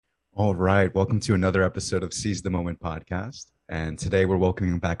All right, welcome to another episode of Seize the Moment podcast. And today we're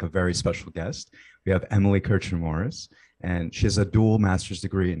welcoming back a very special guest. We have Emily Kirchner Morris, and she has a dual master's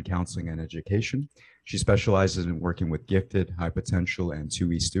degree in counseling and education. She specializes in working with gifted, high potential, and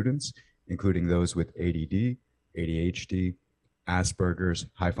 2E students, including those with ADD, ADHD, Asperger's,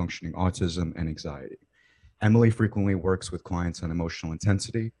 high functioning autism, and anxiety. Emily frequently works with clients on emotional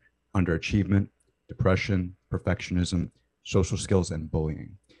intensity, underachievement, depression, perfectionism, social skills, and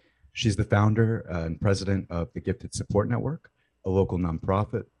bullying. She's the founder and president of the Gifted Support Network, a local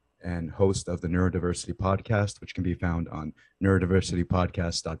nonprofit, and host of the Neurodiversity Podcast, which can be found on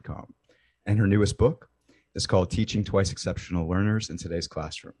neurodiversitypodcast.com. And her newest book is called Teaching Twice Exceptional Learners in Today's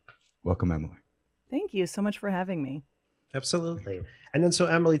Classroom. Welcome, Emily. Thank you so much for having me. Absolutely. And then, so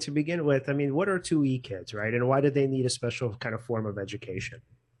Emily, to begin with, I mean, what are 2E kids, right? And why do they need a special kind of form of education?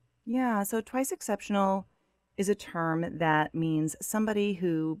 Yeah, so twice exceptional is a term that means somebody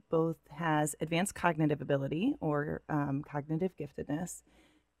who both has advanced cognitive ability or cognitive giftedness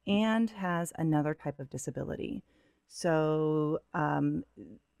and has another type of disability. So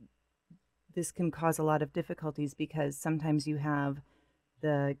this can cause a lot of difficulties because sometimes you have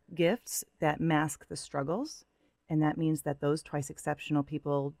the gifts that mask the struggles, and that means that those twice exceptional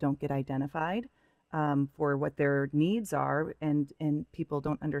people don't get identified for what their needs are, and people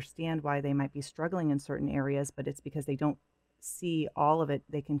don't understand why they might be struggling in certain areas, but it's because they don't see all of it.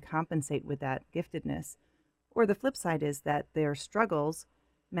 They can compensate with that giftedness. Or the flip side is that their struggles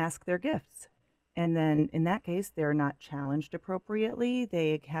mask their gifts. And then in that case, they're not challenged appropriately.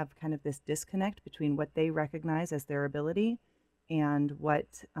 They have kind of this disconnect between what they recognize as their ability and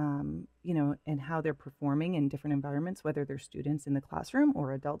what, and how they're performing in different environments, whether they're students in the classroom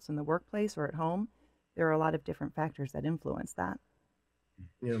or adults in the workplace or at home. There are a lot of different factors that influence that.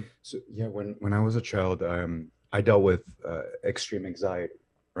 Yeah. So, yeah, when I was a child, I dealt with extreme anxiety,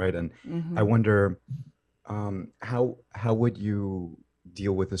 right? And I Mm-hmm. wonder how would you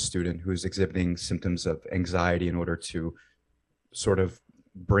deal with a student who's exhibiting symptoms of anxiety in order to sort of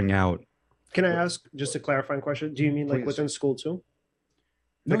bring out. Can I ask just a clarifying question? Do you mean like Please. within school too?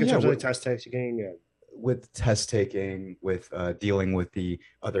 No, Like in yeah, terms of the test taking? Yeah. with test taking, with dealing with the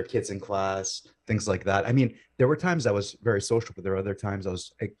other kids in class, things like that. I mean, there were times I was very social, but there were other times I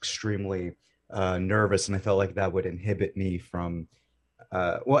was extremely nervous, and I felt like that would inhibit me from.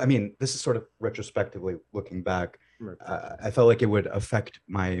 Well, I mean, this is sort of retrospectively looking back. Right. I felt like it would affect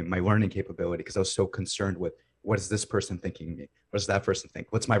my learning capability because I was so concerned with what is this person thinking of me? What does that person think?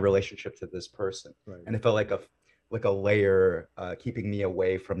 What's my relationship to this person? Right. And it felt like a layer keeping me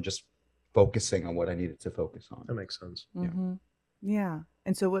away from just focusing on what I needed to focus on. That makes sense. Mm-hmm. Yeah.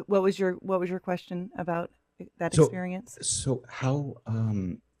 And so what was your question about that So experience? so how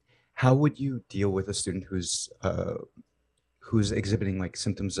would you deal with a student who's exhibiting like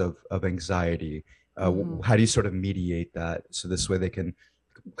symptoms of anxiety? Mm-hmm. How do you sort of mediate that so this way they can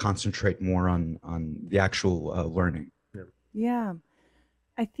concentrate more on the actual learning? Yeah. Yeah.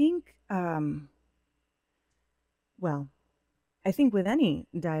 I think well, I think with any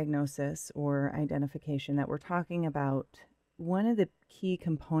diagnosis or identification that we're talking about, one of the key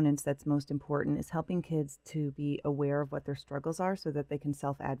components that's most important is helping kids to be aware of what their struggles are so that they can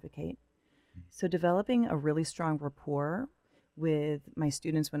self advocate. So, developing a really strong rapport with my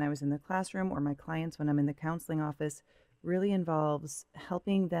students when I was in the classroom or my clients when I'm in the counseling office really involves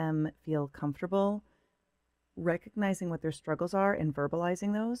helping them feel comfortable recognizing what their struggles are and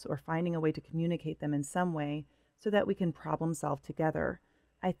verbalizing those or finding a way to communicate them in some way so that we can problem solve together.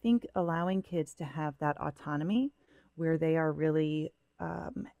 I think allowing kids to have that autonomy where they are really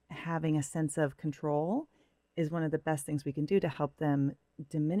having a sense of control is one of the best things we can do to help them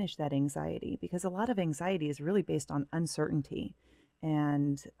diminish that anxiety because a lot of anxiety is really based on uncertainty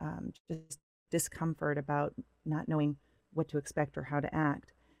and just discomfort about not knowing what to expect or how to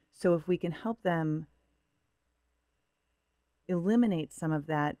act. So if we can help them eliminate some of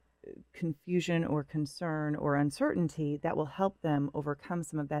that confusion or concern or uncertainty, that will help them overcome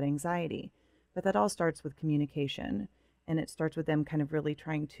some of that anxiety. But that all starts with communication, and it starts with them kind of really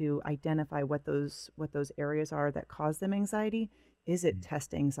trying to identify what those areas are that cause them anxiety. Is it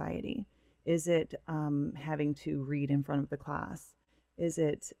test anxiety? Is it having to read in front of the class? Is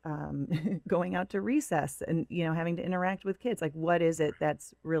it going out to recess and having to interact with kids? Like, what is it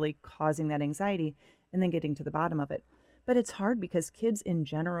that's really causing that anxiety? And then getting to the bottom of it. But it's hard because kids in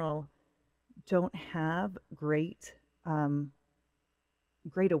general don't have great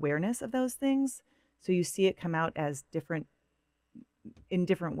awareness of those things. So you see it come out as different in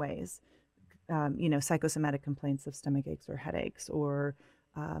different ways. Psychosomatic complaints of stomach aches or headaches, or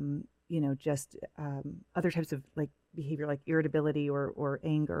just other types of like behavior like irritability or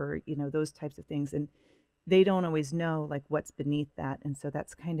anger, those types of things. And they don't always know like what's beneath that. And so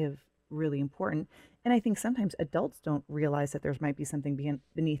that's kind of really important. And I think sometimes adults don't realize that there might be something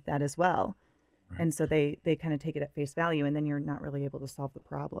beneath that as well. Right. And so they kind of take it at face value, and then you're not really able to solve the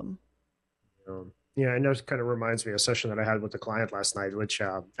problem. Yeah, and that kind of reminds me of a session that I had with a client last night, which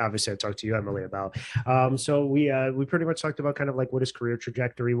obviously I talked to you, Emily, about. So we pretty much talked about kind of like what his career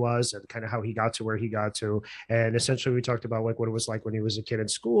trajectory was and kind of how he got to where he got to, and essentially we talked about like what it was like when he was a kid in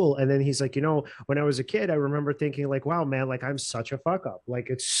school. And then he's like, when I was a kid, I remember thinking like, wow, man, like I'm such a fuck up, like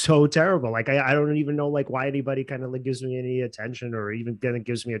it's so terrible, like I don't even know like why anybody kind of like gives me any attention or even then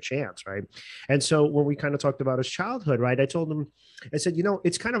gives me a chance, right? And so when we kind of talked about his childhood, right, I told him, I said,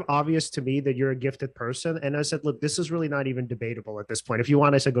 it's kind of obvious to me that you're a gifted person. And I said, look, this is really not even debatable at this point. If you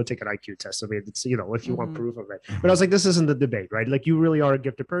want, I said, go take an IQ test. I mean, it's, if you want proof of it. But I was like, this isn't the debate, right? Like you really are a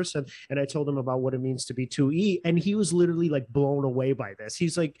gifted person. And I told him about what it means to be 2E. And he was literally like blown away by this.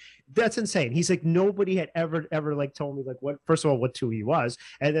 He's like, that's insane. He's like, nobody had ever like told me like what, first of all, what 2E was.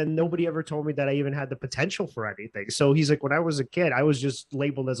 And then nobody ever told me that I even had the potential for anything. So he's like, when I was a kid, I was just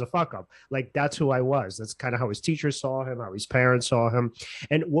labeled as a fuck up. Like that's who I was. That's kind of how his teachers saw him, how his parents saw him.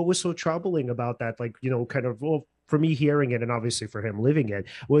 And what was so troubling about that, like, kind of, well, for me hearing it and obviously for him living it,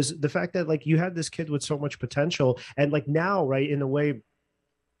 was the fact that like you had this kid with so much potential. And like now, right, in a way,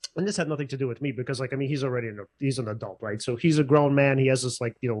 and this had nothing to do with me because like, I mean, he's an adult, right? So he's a grown man. He has this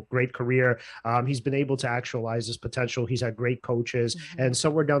like, great career. He's been able to actualize his potential. He's had great coaches, and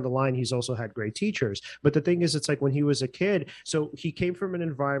somewhere down the line, he's also had great teachers. But the thing is, it's like when he was a kid, so he came from an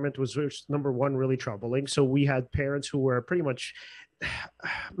environment was number one, really troubling. So we had parents who were pretty much, I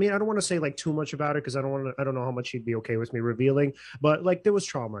mean, I don't want to say like too much about it because I don't know how much he'd be okay with me revealing, but like there was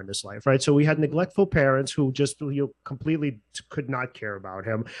trauma in his life, right? So we had neglectful parents who just completely could not care about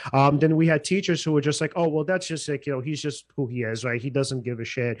him. Then we had teachers who were just like, oh, well, that's just like, he's just who he is, right? He doesn't give a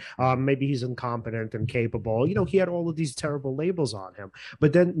shit. Maybe he's incompetent and capable. He had all of these terrible labels on him.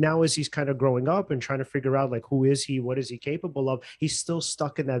 But then now as he's kind of growing up and trying to figure out like, who is he? What is he capable of? He's still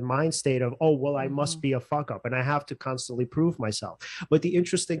stuck in that mind state of, oh, well, I must be a fuck up and I have to constantly prove myself. But the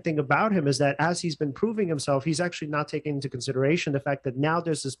interesting thing about him is that as he's been proving himself, he's actually not taking into consideration the fact that now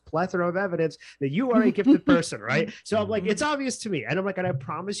there's this plethora of evidence that you are a gifted person, right? So I'm like, it's obvious to me. And I'm like, and I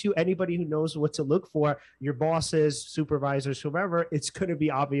promise you, anybody who knows what to look for, your bosses, supervisors, whoever, it's going to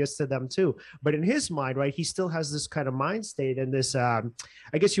be obvious to them too. But in his mind, right, he still has this kind of mind state and this, I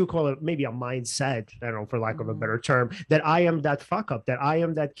guess you would call it maybe a mindset, I don't know, for lack of a better term, that I am that fuck up, that I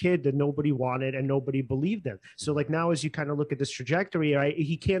am that kid that nobody wanted and nobody believed in. So like now, as you kind of look at this trajectory, right,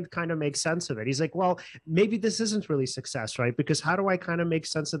 he can't kind of make sense of it. He's like, well, maybe this isn't really success, right? Because how do I kind of make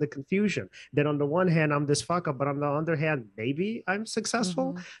sense of the confusion that on the one hand I'm this fuck up, but on the other hand maybe I'm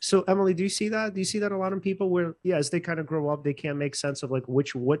successful? So Emily, do you see that a lot of people where as they kind of grow up they can't make sense of like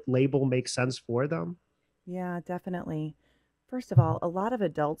what label makes sense for them? Yeah, definitely. First of all, a lot of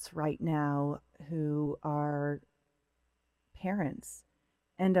adults right now who are parents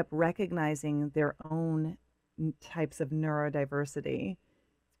end up recognizing their own types of neurodiversity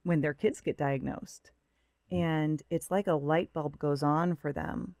when their kids get diagnosed. And it's like a light bulb goes on for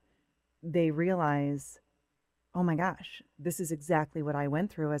them. They realize, oh my gosh, this is exactly what I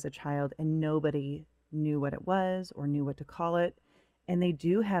went through as a child, and nobody knew what it was or knew what to call it. And they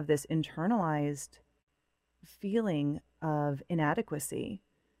do have this internalized feeling of inadequacy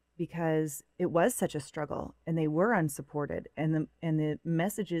because it was such a struggle and they were unsupported, and the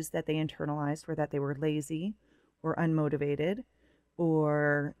messages that they internalized were that they were lazy or unmotivated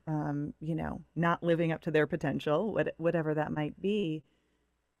or not living up to their potential, whatever that might be.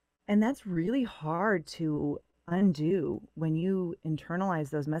 And that's really hard to undo when you internalize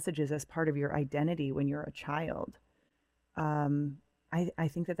those messages as part of your identity when you're a child. I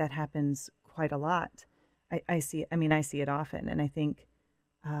think that happens quite a lot. I see it often, and I think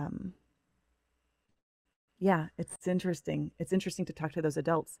it's interesting. It's interesting to talk to those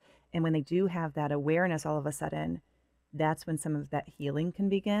adults. And when they do have that awareness all of a sudden, that's when some of that healing can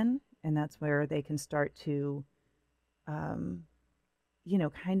begin. And that's where they can start to,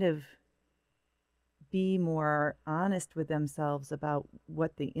 kind of be more honest with themselves about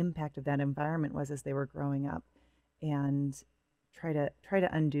what the impact of that environment was as they were growing up, and try to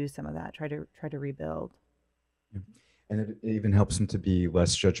undo some of that, try to rebuild. Yeah. And it even helps them to be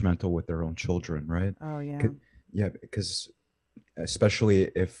less judgmental with their own children, right? Oh, yeah. Yeah, because especially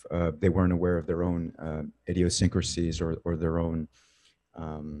if they weren't aware of their own idiosyncrasies or their own,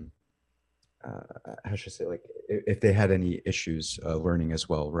 how should I say, like if they had any issues learning as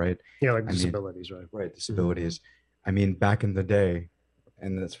well, right? Yeah, like disabilities, right? Right, disabilities. I mean, back in the day,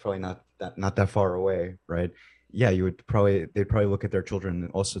 and that's probably not that far away, right? yeah, they'd probably look at their children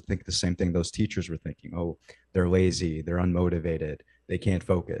and also think the same thing those teachers were thinking. Oh, they're lazy, they're unmotivated, they can't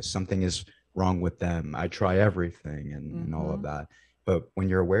focus, something is wrong with them. I try everything and all of Mm-hmm. that. But when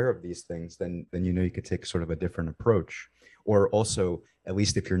you're aware of these things, then you know you could take sort of a different approach. Or also, at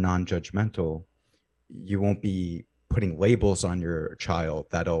least if you're non-judgmental, you won't be putting labels on your child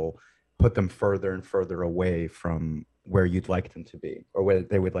that'll put them further and further away from where you'd like them to be or where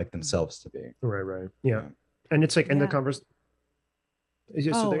they would like Mm-hmm. themselves to be. Right, right. Yeah. Yeah. And it's like in the Yeah. conversation.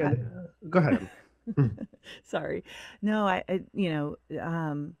 So Oh, go ahead. sorry. No,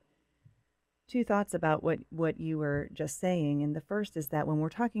 two thoughts about what you were just saying. And the first is that when we're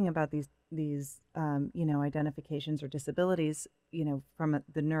talking about these identifications or disabilities, from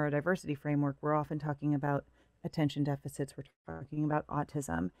the neurodiversity framework, we're often talking about attention deficits. We're talking about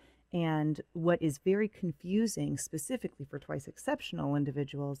autism. And what is very confusing, specifically for twice exceptional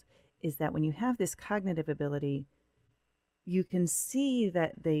individuals, is that when you have this cognitive ability, you can see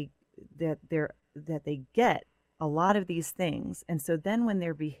that they get a lot of these things. And so then when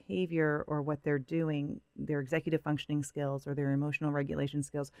their behavior or what they're doing, their executive functioning skills or their emotional regulation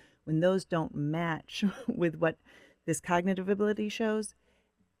skills, when those don't match with what this cognitive ability shows,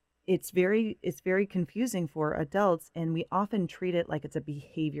 it's very confusing for adults, and we often treat it like it's a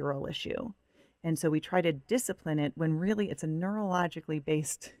behavioral issue. And so we try to discipline it when really it's a neurologically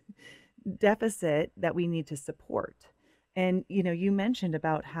based deficit that we need to support. And you mentioned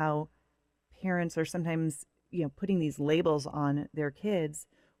about how parents are sometimes putting these labels on their kids.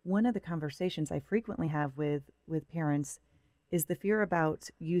 One of the conversations I frequently have with parents is the fear about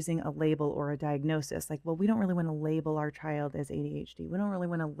using a label or a diagnosis. Like, well, we don't really want to label our child as ADHD. We don't really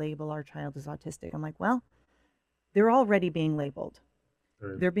want to label our child as autistic. I'm like, well, they're already being labeled.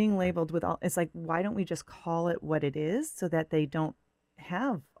 Right. They're being labeled with all. It's like, why don't we just call it what it is so that they don't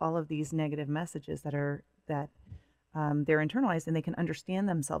have all of these negative messages that they're internalized, and they can understand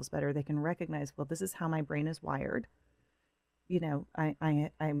themselves better. They can recognize, well, this is how my brain is wired.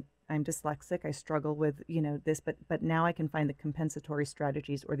 I'm dyslexic. I struggle with this, but now I can find the compensatory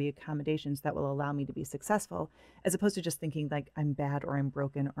strategies or the accommodations that will allow me to be successful, as opposed to just thinking like I'm bad or I'm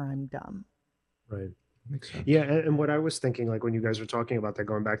broken or I'm dumb. Right. Makes sense. Yeah, and what I was thinking, like when you guys were talking about that,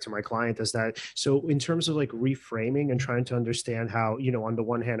 going back to my client, is that so in terms of like reframing and trying to understand how, on the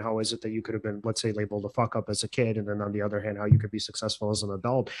one hand, how is it that you could have been, let's say, labeled a fuck up as a kid, and then on the other hand, how you could be successful as an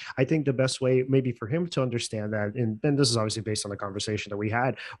adult. I think the best way, maybe for him to understand that, and this is obviously based on the conversation that we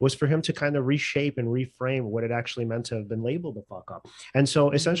had, was for him to kind of reshape and reframe what it actually meant to have been labeled a fuck up. And so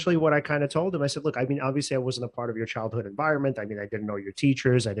Mm-hmm. essentially, what I kind of told him, I said, look, I mean, obviously, I wasn't a part of your childhood environment. I mean, I didn't know your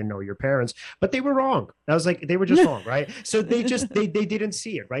teachers, I didn't know your parents, but they were wrong. I was like, they were just wrong, right? So they didn't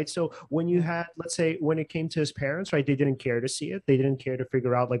see it, right? So when you Yeah. had, let's say, when it came to his parents, right, they didn't care to see it. They didn't care to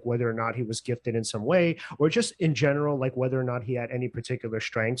figure out like whether or not he was gifted in some way, or just in general, like whether or not he had any particular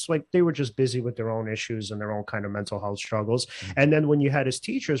strengths. Like they were just busy with their own issues and their own kind of mental health struggles. And then when you had his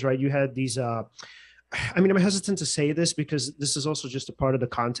teachers, right, you had these I mean, I'm hesitant to say this because this is also just a part of the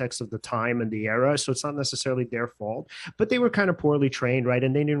context of the time and the era. So it's not necessarily their fault, but they were kind of poorly trained, right?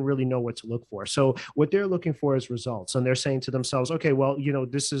 And they didn't really know what to look for. So what they're looking for is results. And they're saying to themselves, okay, well,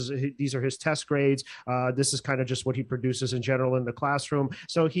 these are his test grades. This is kind of just what he produces in general in the classroom.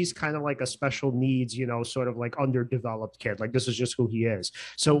 So he's kind of like a special needs, sort of like underdeveloped kid. Like this is just who he is.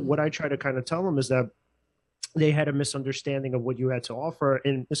 So Mm-hmm. what I try to kind of tell them is that they had a misunderstanding of what you had to offer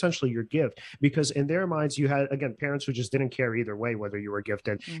and essentially your gift, because in their minds you had, again, parents who just didn't care either way whether you were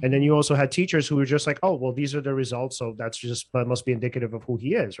gifted, and then Mm-hmm. you also had teachers who were just like, oh well, these are the results, so that must be indicative of who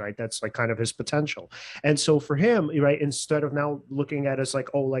he is, right? That's like kind of his potential. And so for him, right, instead of now looking at us like,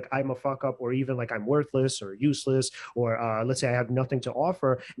 oh, like I'm a fuck up, or even like I'm worthless or useless, or let's say I have nothing to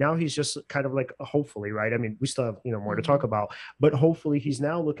offer, now he's just kind of like, hopefully, right, I mean, we still have more to Mm-hmm. talk about, but hopefully he's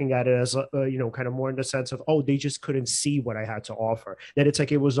now looking at it as kind of more in the sense of, oh, they just couldn't see what I had to offer, that it's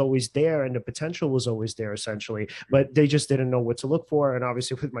like it was always there and the potential was always there essentially, but they just didn't know what to look for. And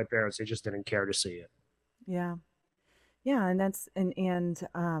obviously with my parents, they just didn't care to see it. Yeah. Yeah. And that's and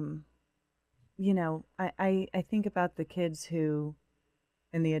I think about the kids who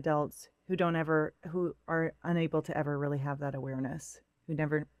and the adults who are unable to ever really have that awareness, who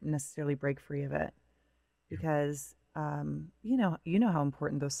never necessarily break free of it, because you know how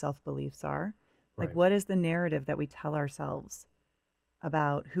important those self beliefs are. Like, Right. what is the narrative that we tell ourselves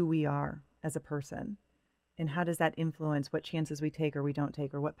about who we are as a person, and how does that influence what chances we take or we don't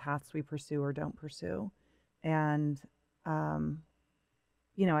take, or what paths we pursue or don't pursue? And um,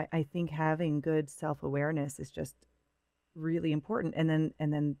 I think having good self awareness is just really important. And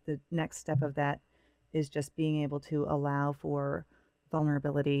then the next step of that is just being able to allow for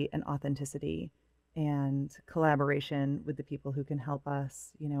vulnerability and authenticity and collaboration with the people who can help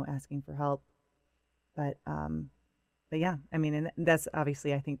us, asking for help. But but yeah, I mean, and that's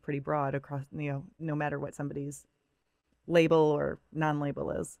obviously, I think, pretty broad across, no matter what somebody's label or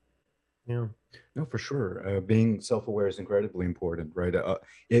non-label is. Yeah. No, for sure. Being self-aware is incredibly important, right?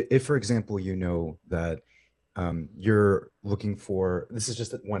 If, for example, you know that you're looking for, this is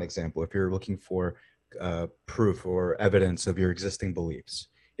just one example, if you're looking for proof or evidence of your existing beliefs,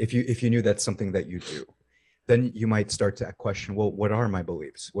 if you knew that's something that you do, then you might start to question, well, what are my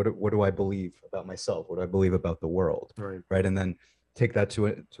beliefs? What do I believe about myself? What do I believe about the world? Right. Right. And then take that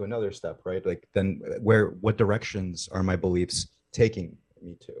to another step, right? Like then what directions are my beliefs taking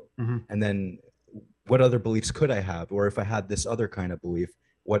me to? Mhm. And then what other beliefs could I have? Or if I had this other kind of belief,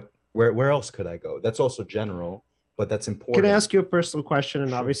 where else could I go? That's also general, but that's Can I important. ask you a personal question? And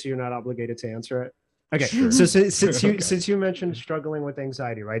Sure. obviously, you're not obligated to answer it. Okay. Sure. So since you Okay. since you mentioned struggling with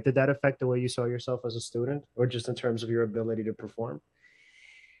anxiety, right? Did that affect the way you saw yourself as a student, or just in terms of your ability to perform?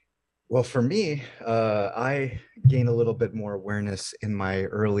 Well, for me, I gained a little bit more awareness in my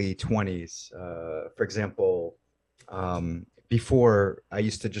early 20s. For example, before I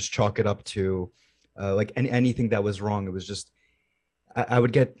used to just chalk it up to like anything that was wrong. It was just I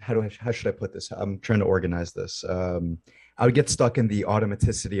would get how should I put this? I'm trying to organize this. I would get stuck in the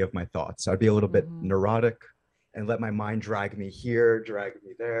automaticity of my thoughts. I'd be a little bit Mhm. neurotic and let my mind drag me here, drag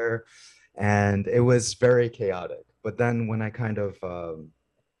me there, and it was very chaotic. But then when I kind of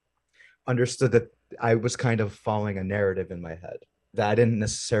understood that I was kind of following a narrative in my head, that I didn't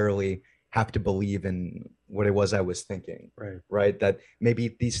necessarily have to believe in what it was I was thinking, Right. right? That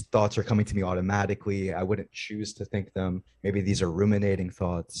maybe these thoughts are coming to me automatically. I wouldn't choose to think them. Maybe these are ruminating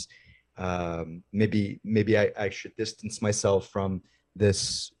thoughts. Maybe I should distance myself from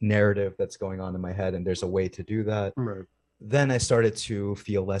this narrative that's going on in my head, and there's a way to do that. Right. Then I started to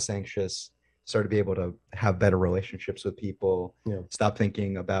feel less anxious, started to be able to have better relationships with people, Yeah. stop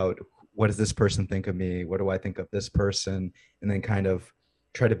thinking about what does this person think of me? What do I think of this person? And then kind of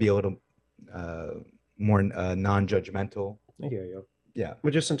try to be a little uh, more non-judgmental. I hear you. Yeah.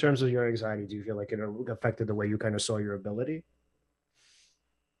 But just in terms of your anxiety, do you feel like it affected the way you kind of saw your ability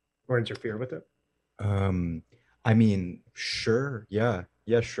or interfere with it? Um, I mean, sure. Yeah.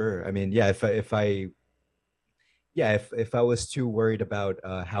 Yeah, sure. I mean, yeah, if I was too worried about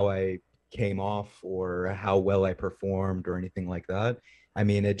how I came off or how well I performed or anything like that, I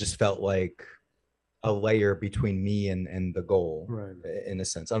mean, it just felt like a layer between me and the goal Right. in a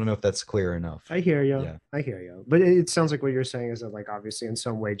sense. I don't know if that's clear enough. I hear you. Yeah. I hear you. But it sounds like what you're saying is that, like, obviously in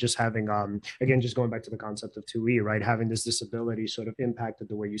some way just having again, just going back to the concept of 2E, right? Having this disability sort of impacted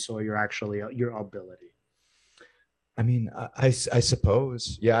the way you saw your actually your ability. I mean, I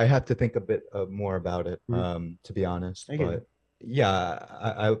suppose. Yeah, I have to think a bit more about it, Mhm. to be honest. I hear you. But yeah,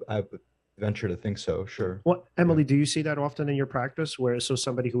 I would venture to think so. Sure. Well, Yeah. Emily, do you see that often in your practice where so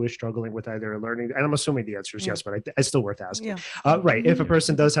somebody who is struggling with either learning, and I'm assuming the answer is Yeah. yes, but it's still worth asking. Yeah. Right. If a Mhm.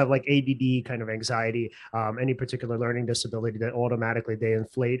 person does have like ADD kind of anxiety, any particular learning disability, that automatically they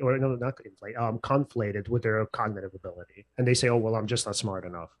inflate or no, not inflate, conflated with their cognitive ability. And they say, oh, well, I'm just not smart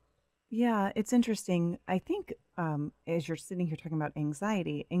enough. Yeah, it's interesting. I think as you're sitting here talking about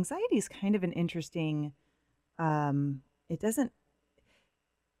anxiety, anxiety is kind of an interesting, it doesn't,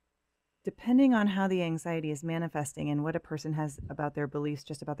 depending on how the anxiety is manifesting and what a person has about their beliefs,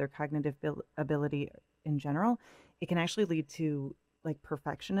 just about their cognitive ability in general, it can actually lead to like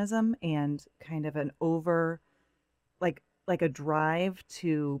perfectionism and kind of an over, like a drive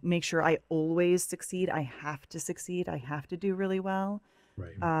to make sure I always succeed. I have to succeed. I have to do really well,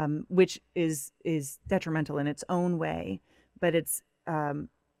 Right. which is detrimental in its own way. But it's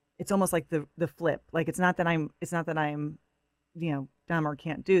almost like the flip. Like it's not that I'm dumb or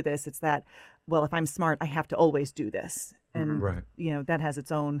can't do this. It's that, well, if I'm smart, I have to always do this, Mhm. and Right. that has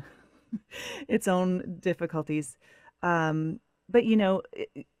its own its own difficulties. But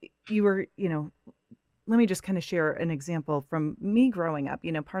you were let me just kind of share an example from me growing up.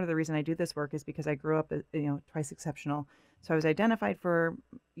 Part of the reason I do this work is because I grew up, twice exceptional. So I was identified for,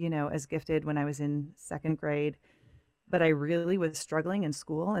 as gifted when I was in second grade, but I really was struggling in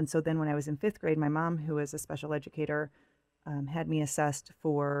school. And so then when I was in fifth grade, my mom, who was a special educator, had me assessed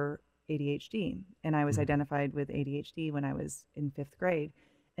for ADHD. And I was Mhm. identified with ADHD when I was in fifth grade.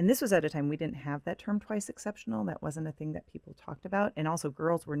 And this was at a time we didn't have that term twice exceptional. That wasn't a thing that people talked about. And also,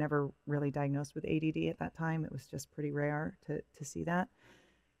 girls were never really diagnosed with ADD at that time. It was just pretty rare to see that.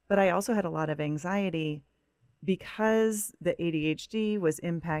 But I also had a lot of anxiety because the ADHD was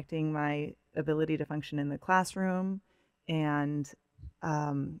impacting my ability to function in the classroom. And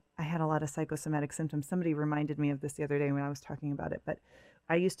I had a lot of psychosomatic symptoms. Somebody reminded me of this the other day when I was talking about it. But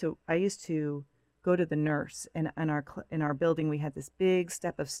I used to go to the nurse. And in our building, we had this big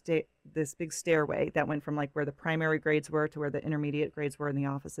this big stairway that went from like where the primary grades were to where the intermediate grades were in the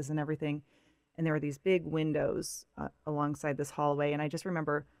offices and everything. And there were these big windows alongside this hallway. And I just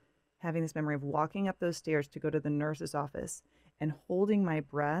remember having this memory of walking up those stairs to go to the nurse's office and holding my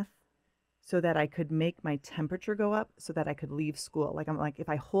breath so that I could make my temperature go up so that I could leave school. Like, I'm like, if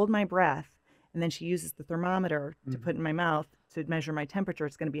I hold my breath and then she uses the thermometer to put in my mouth to measure my temperature,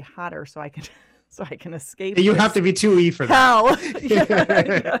 it's going to be hotter so I can so I can escape. You have to be 2E for that. Hell.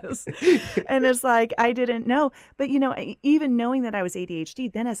 Yes. And it's like, I didn't know. But, even knowing that I was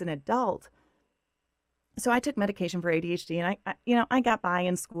ADHD, then as an adult, so I took medication for ADHD, and I got by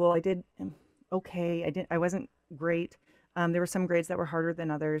in school. I did okay. I wasn't great. There were some grades that were harder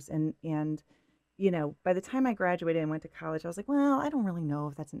than others. And by the time I graduated and went to college, I was like, well, I don't really know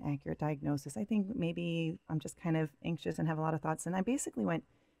if that's an accurate diagnosis. I think maybe I'm just kind of anxious and have a lot of thoughts. And I basically went,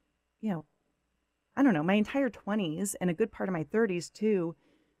 I don't know, my entire 20s and a good part of my 30s too,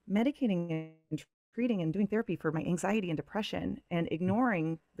 medicating and treating and doing therapy for my anxiety and depression and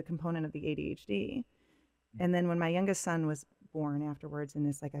ignoring the component of the ADHD. And then when my youngest son was born afterwards, and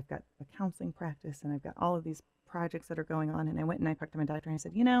it's like, I've got a counseling practice and I've got all of these projects that are going on. And I went and I talked to my doctor and I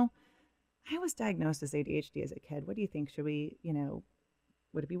said, I was diagnosed as ADHD as a kid. What do you think? Should we,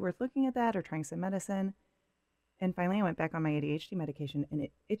 would it be worth looking at that or trying some medicine? And finally I went back on my ADHD medication, and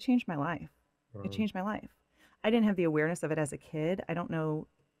it changed my life. It changed my life. I didn't have the awareness of it as a kid. I don't know.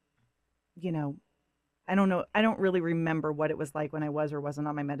 I don't really remember what it was like when I was or wasn't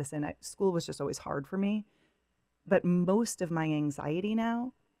on my medicine. School was just always hard for me. But most of my anxiety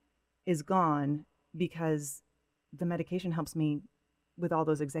now is gone because the medication helps me with all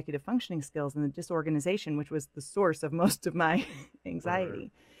those executive functioning skills and the disorganization, which was the source of most of my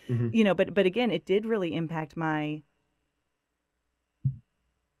anxiety. Mm-hmm. But again, it did really impact my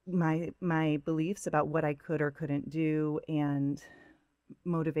beliefs about what I could or couldn't do, and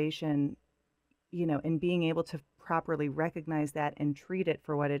motivation, and being able to properly recognize that and treat it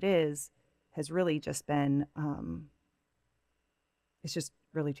for what it is has really just been, it's just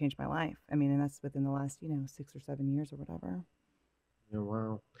really changed my life. I mean, and that's within the last, 6 or 7 years or whatever. Oh,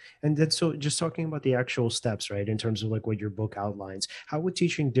 wow. And that's so just talking about the actual steps, right? In terms of like what your book outlines, how would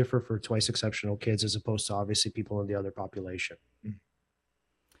teaching differ for twice exceptional kids as opposed to obviously people in the other population?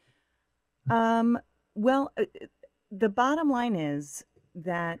 Well, the bottom line is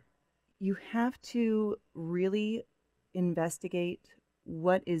that you have to really investigate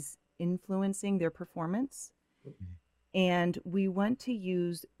what is influencing their performance. And we want to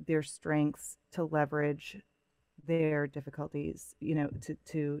use their strengths to leverage their difficulties,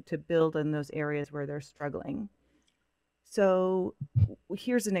 to build in those areas where they're struggling. So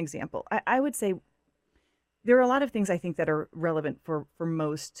here's an example. I would say there are a lot of things I think that are relevant for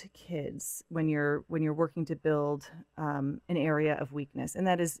most kids when you're working to build an area of weakness, and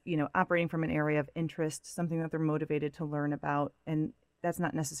that is operating from an area of interest, something that they're motivated to learn about, and that's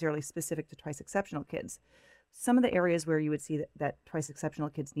not necessarily specific to twice exceptional kids. Some of the areas where you would see that twice exceptional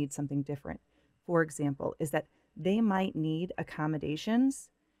kids need something different, for example, is that they might need accommodations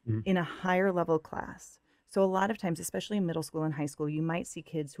in a higher level class. So a lot of times, especially in middle school and high school, you might see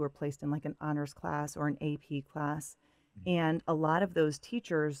kids who are placed in like an honors class or an AP class. And a lot of those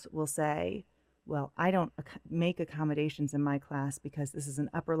teachers will say, well, I don't make accommodations in my class because this is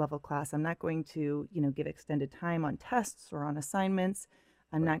an upper level class. I'm not going to, give extended time on tests or on assignments.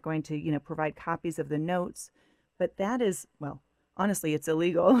 I'm not going to, provide copies of the notes. But that is, well, honestly, it's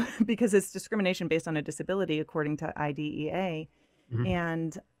illegal because it's discrimination based on a disability according to IDEA.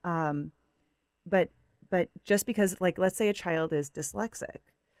 And, but just because, like, let's say a child is dyslexic,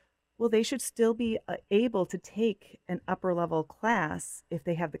 well, they should still be able to take an upper level class if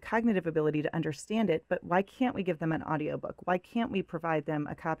they have the cognitive ability to understand it. But why can't we give them an audiobook? Why can't we provide them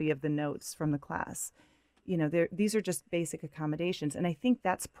a copy of the notes from the class? These are just basic accommodations. And I think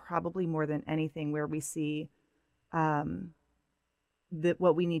that's probably more than anything where we see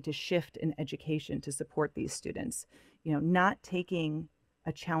what we need to shift in education to support these students. Not taking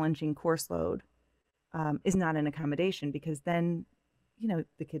a challenging course load is not an accommodation, because then,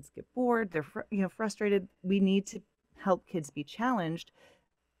 the kids get bored, they're, frustrated. We need to help kids be challenged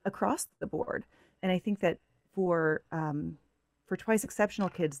across the board. And I think that for twice exceptional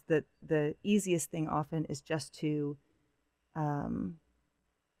kids, the easiest thing often is just to,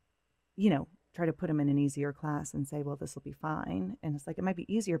 try to put them in an easier class and say, well, this will be fine. And it's like, it might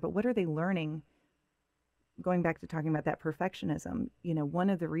be easier, but what are they learning? Going back to talking about that perfectionism, one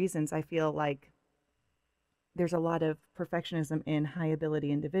of the reasons I feel like there's a lot of perfectionism in high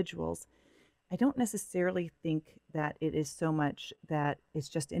ability individuals, I don't necessarily think that it is so much that it's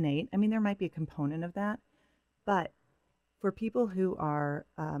just innate. I mean, there might be a component of that, but for people who are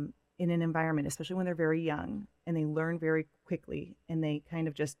in an environment, especially when they're very young and they learn very quickly and they kind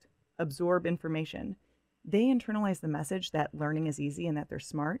of just absorb information, they internalize the message that learning is easy and that they're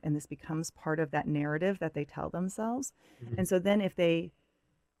smart. And this becomes part of that narrative that they tell themselves. Mhm. And so then if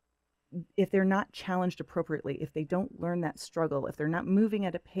they're not challenged appropriately, if they don't learn that struggle, if they're not moving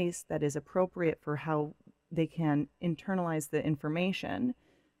at a pace that is appropriate for how they can internalize the information,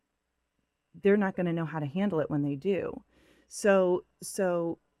 they're not going to know how to handle it when they do. So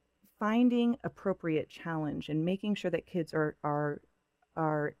finding appropriate challenge and making sure that kids are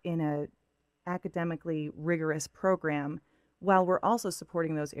in a academically rigorous program while we're also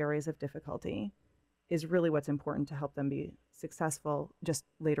supporting those areas of difficulty is really what's important to help them be successful just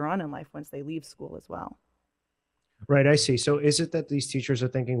later on in life once they leave school as well. Right, I see. So is it that these teachers are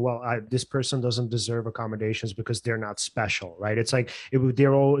thinking, well, this person doesn't deserve accommodations because they're not special, right? It's like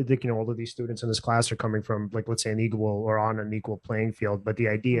they're all, like, all of these students in this class are coming from, like, let's say an equal or on an equal playing field. But the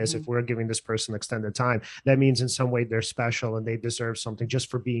idea is, Mm-hmm. if we're giving this person extended time, that means in some way they're special and they deserve something just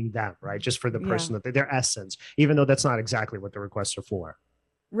for being them, right? Just for the Yeah. person that their essence, even though that's not exactly what the requests are for.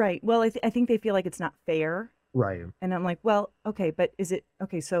 Right. Well, I think they feel like it's not fair. Right. And I'm like, well, okay, but is it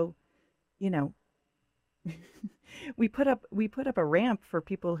okay? So, you know, we put up a ramp for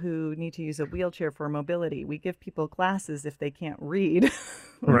people who need to use a wheelchair for mobility. We give people glasses if they can't read,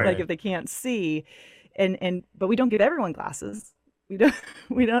 like Right. if they can't see, and but we don't give everyone glasses. We don't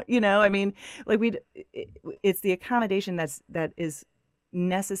we don't I mean, like it's the accommodation that is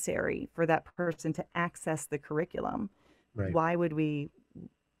necessary for that person to access the curriculum. Right. Why would we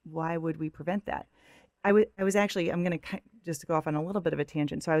prevent that? I was actually, I'm going to just to go off on a little bit of a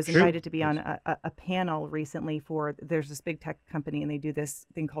tangent. So I was Shoot. invited to be on a panel recently for, there's this big tech company and they do this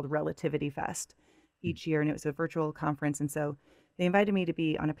thing called Relativity Fest each year. And it was a virtual conference. And so they invited me to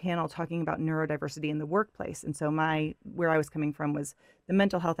be on a panel talking about neurodiversity in the workplace. And so where I was coming from was the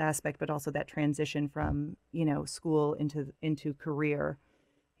mental health aspect, but also that transition from, school into career.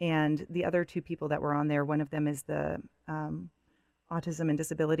 And the other two people that were on there, one of them is the autism and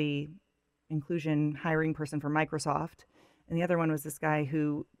disability inclusion hiring person for Microsoft. And the other one was this guy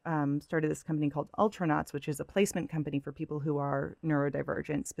who started this company called Ultranauts, which is a placement company for people who are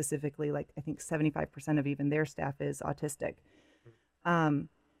neurodivergent, specifically, like I think 75% of even their staff is autistic.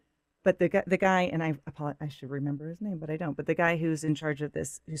 But the guy, and I should remember his name, but I don't. But the guy who's in charge of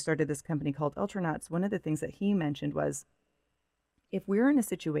this, who started this company called Ultranauts, one of the things that he mentioned was, if we're in a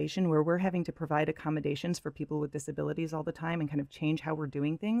situation where we're having to provide accommodations for people with disabilities all the time and kind of change how we're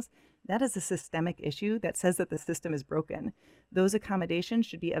doing things, that is a systemic issue that says that the system is broken. Those accommodations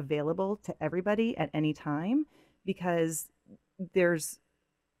should be available to everybody at any time, because there's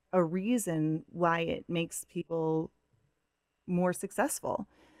a reason why it makes people more successful.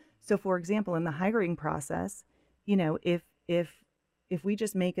 So for example, in the hiring process, if we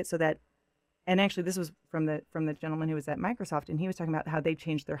just make it so that, and actually this was from the gentleman who was at Microsoft, and he was talking about how they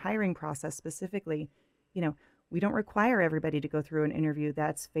changed their hiring process specifically. We don't require everybody to go through an interview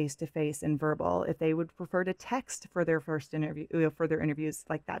that's face to face and verbal. If they would prefer to text for their first interview, for their interviews,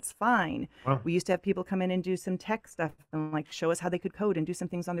 like, that's fine. Wow. We used to have people come in and do some tech stuff and like show us how they could code and do some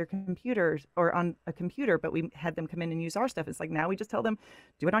things on their computers or on a computer, but we had them come in and use our stuff. It's like, now we just tell them,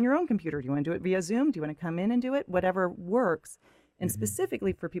 do it on your own computer. Do you want to do it via Zoom? Do you want to come in and do it? Whatever works. And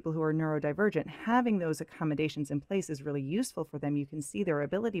specifically for people who are neurodivergent, having those accommodations in place is really useful for them. You can see their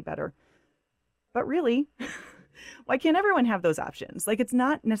ability better. But really, why can't everyone have those options? Like, it's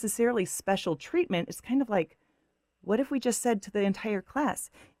not necessarily special treatment. It's kind of like, what if we just said to the entire class,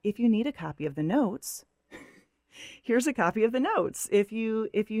 if you need a copy of the notes, here's a copy of the notes. If you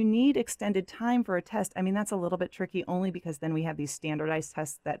need extended time for a test, I mean, that's a little bit tricky only because then we have these standardized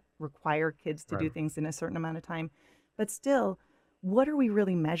tests that require kids to do Right. things in a certain amount of time. But still, what are we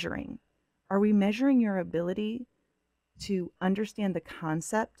really measuring? Are we measuring your ability to understand the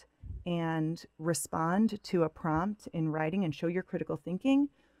concept and respond to a prompt in writing and show your critical thinking?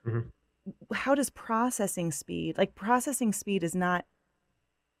 Mhm. How does processing speed, like, processing speed is not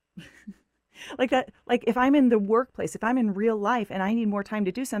like that. Like, if I'm in the workplace, if I'm in real life and I need more time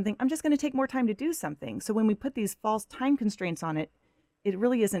to do something, I'm just going to take more time to do something. So when we put these false time constraints on it, it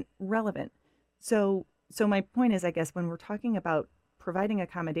really isn't relevant. So my point is, I guess, when we're talking about providing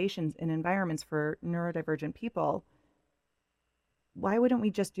accommodations in environments for neurodivergent people, why wouldn't we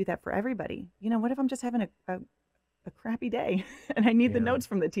just do that for everybody? What if I'm just having a crappy day and I need the Yeah. notes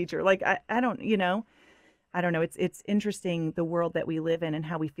from the teacher? Like, I don't, I don't know. It's interesting, the world that we live in and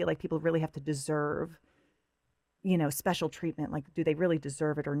how we feel like people really have to deserve special treatment, like do they really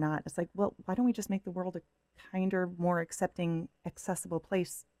deserve it or not? It's like, well, why don't we just make the world a kinder, more accepting, accessible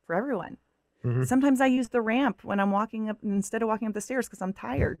place for everyone? Mhm. Sometimes I use the ramp when I'm walking up instead of walking up the stairs because I'm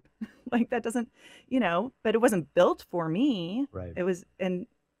tired. Like that doesn't, but it wasn't built for me. Right. It was, and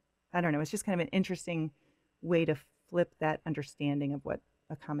I don't know, it's just kind of an interesting way to flip that understanding of what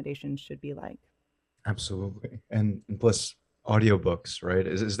accommodation should be like. Absolutely. And plus audiobooks, right?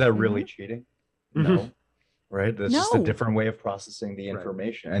 Is that really Hmm. cheating? Mhm. No, right? That's just a No. different way of processing the Right.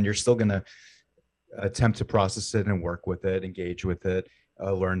 information. And you're still gonna attempt to process it and work with it, engage with it,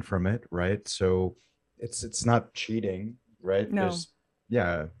 learn from it, right? So it's not cheating, right? No.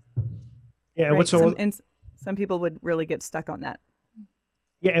 Yeah, Yeah. And Right. what's so Some people would really get stuck on that.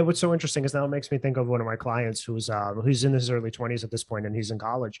 Yeah, and what's so interesting is now it makes me think of one of my clients who's in his early 20s at this point, and he's in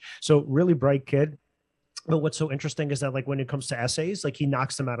college. So really bright kid, but what's so interesting is that like when it comes to essays, like he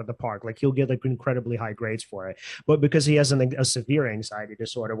knocks them out of the park. Like he'll get like incredibly high grades for it. But because he has a severe anxiety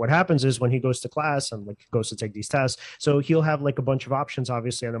disorder, what happens is when he goes to class and like goes to take these tests, so he'll have like a bunch of options,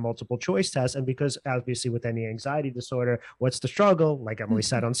 obviously, on a multiple choice test. And because obviously with any anxiety disorder, what's the struggle? Like Emily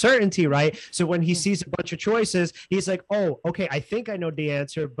said, uncertainty, right? So when he Yeah. sees a bunch of choices, he's like, oh, okay, I think I know the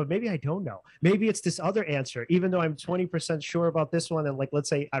answer, but maybe I don't know. Maybe it's this other answer, even though I'm 20% sure about this one. And like, let's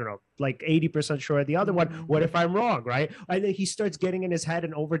say, I don't know, like 80% sure of the other one. What if I'm wrong, right? And then he starts getting in his head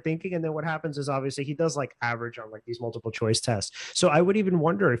and overthinking. And then what happens is obviously he does like average on like these multiple choice tests. So I would even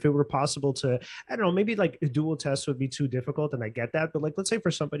wonder if it were possible to, I don't know, maybe like a dual test would be too difficult. And I get that. But like, let's say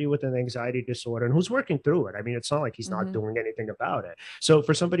for somebody with an anxiety disorder and who's working through it, I mean, it's not like he's not Hmm. doing anything about it. So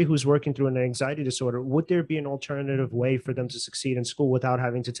for somebody who's working through an anxiety disorder, would there be an alternative way for them to succeed in school without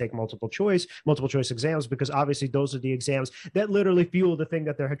having to take multiple choice exams? Because obviously those are the exams that literally fuel the thing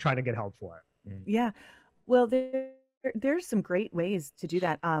that they're trying to get help for. Yeah. Well, there's some great ways to do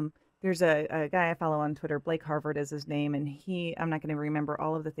that. There's a guy I follow on Twitter, Blake Harvard is his name, and I'm not going to remember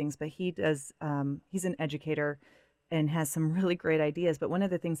all of the things, but he's an educator and has some really great ideas. But one of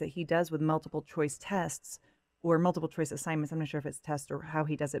the things that he does with multiple choice tests or multiple choice assignments, I'm not sure if it's tests or how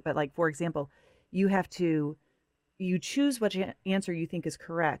he does it, but like, for example, you have to, you choose which answer you think is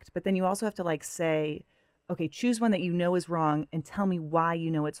correct, but then you also have to like say, okay, choose one that you know is wrong and tell me why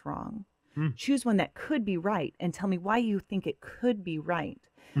you know it's wrong. Mm. Choose one that could be right and tell me why you think it could be right.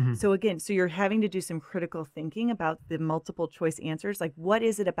 Mhm. So again, so you're having to do some critical thinking about the multiple choice answers. Like, what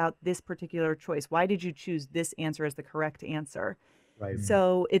is it about this particular choice? Why did you choose this answer as the correct answer? Right.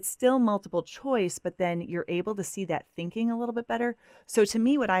 So it's still multiple choice, but then you're able to see that thinking a little bit better. So to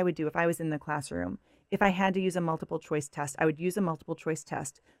me, what I would do if I was in the classroom, if I had to use a multiple choice test, I would use a multiple choice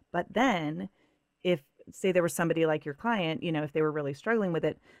test. But then if say there was somebody like your client, if they were really struggling with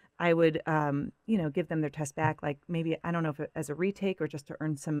it, I would, give them their test back, like maybe, I don't know if as a retake or just to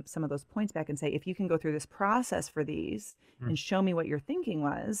earn some of those points back and say, if you can go through this process for these Mm. and show me what your thinking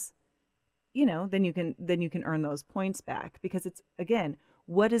was, then you can earn those points back because it's again,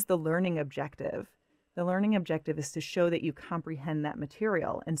 what is the learning objective? The learning objective is to show that you comprehend that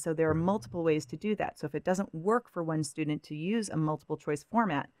material. And so there are multiple ways to do that. So if it doesn't work for one student to use a multiple choice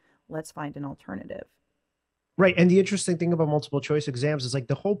format, let's find an alternative. Right. And the interesting thing about multiple choice exams is like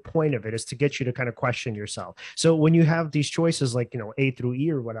the whole point of it is to get you to kind of question yourself. So when you have these choices like, A through E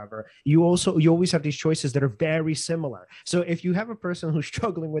or whatever, you always have these choices that are very similar. So if you have a person who's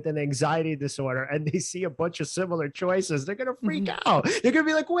struggling with an anxiety disorder and they see a bunch of similar choices, they're going to freak Mhm. out. They're going to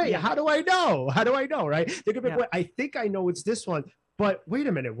be like, wait, Yeah. how do I know? How do I know? Right. They're going to be Yeah. like, wait, I think I know it's this one. But wait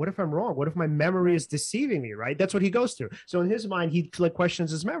a minute, what if I'm wrong? What if my memory is deceiving me, right? That's what he goes through. So in his mind, he like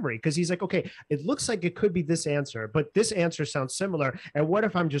questions his memory because he's like, okay, it looks like it could be this answer, but this answer sounds similar. And what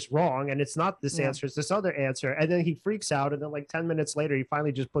if I'm just wrong and it's not this Yeah. answer, it's this other answer? And then he freaks out. And then like 10 minutes later, he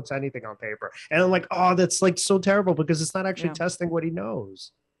finally just puts anything on paper. And I'm like, oh, that's like so terrible because it's not actually Yeah. testing what he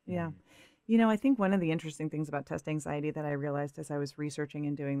knows. Yeah. I think one of the interesting things about test anxiety that I realized as I was researching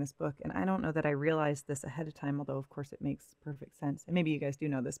and doing this book, and I don't know that I realized this ahead of time, although of course it makes perfect sense. And maybe you guys do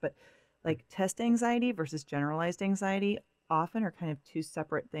know this, but like test anxiety versus generalized anxiety often are kind of two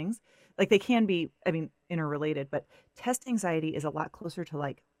separate things. Like they can be, I mean, interrelated, but test anxiety is a lot closer to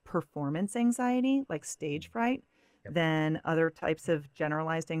like performance anxiety, like stage fright, Yep. than other types of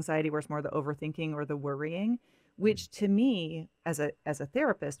generalized anxiety where it's more the overthinking or the worrying, which to me as a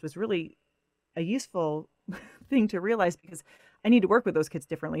therapist was really a useful thing to realize because I need to work with those kids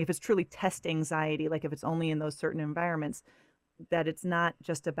differently. If it's truly test anxiety, like if it's only in those certain environments, that it's not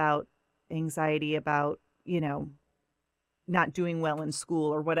just about anxiety about, not doing well in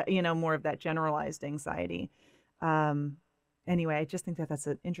school or what, more of that generalized anxiety. Um, anyway, I just think that that's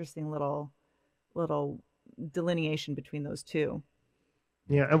an interesting little delineation between those two.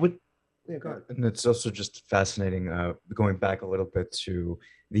 Yeah. And with Yeah, go ahead. And it's also just fascinating, going back a little bit to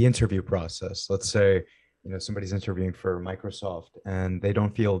the interview process. Let's say, somebody's interviewing for Microsoft and they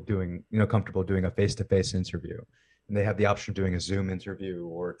don't feel comfortable doing a face-to-face interview. And they have the option of doing a Zoom interview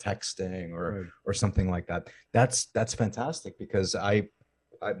or texting Right. or something like that. That's fantastic because I'm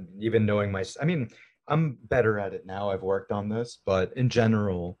even knowing I mean, I'm better at it now. I've worked on this, but in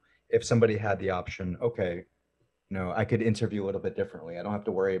general, if somebody had the option, okay, I could interview a little bit differently. I don't have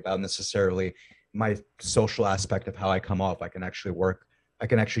to worry about necessarily my social aspect of how I come off. I can actually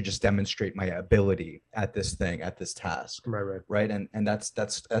just demonstrate my ability at this thing, at this task. Right, right. Right. And that's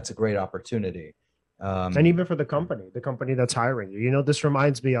a great opportunity. And Um, even for the company that's hiring you. This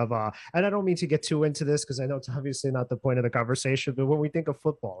reminds me of and I don't mean to get too into this because I know it's obviously not the point of the conversation, but when we think of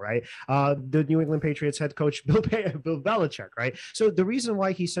football, right? The New England Patriots head coach Bill Belichick, right? So the reason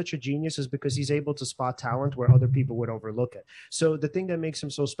why he's such a genius is because he's able to spot talent where other people would overlook it. So the thing that makes him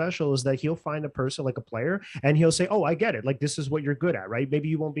so special is that he'll find a person like a player and he'll say, "Oh, I get it. Like this is what you're good at, right? Maybe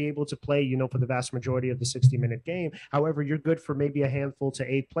you won't be able to play, for the vast majority of the 60-minute game. However, you're good for maybe a handful to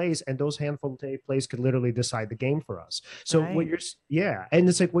 8 plays, and those handful to 8 plays could literally decide the game for us." So what Right. you're yeah, and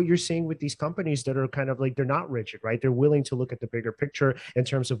it's like what you're seeing with these companies that are kind of like they're not rigid, right? They're willing to look at the bigger picture in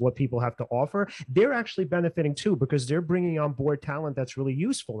terms of what people have to offer. They're actually benefiting too because they're bringing on board talent that's really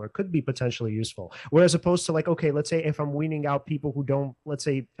useful or could be potentially useful. Whereas opposed to like, okay, let's say if I'm weaning out people who don't, let's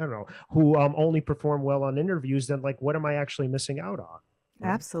say, I don't know, who only perform well on interviews, then like what am I actually missing out on?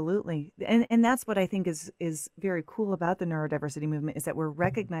 Absolutely. And that's what I think is very cool about the neurodiversity movement is that we're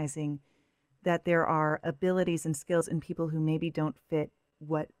recognizing that there are abilities and skills in people who maybe don't fit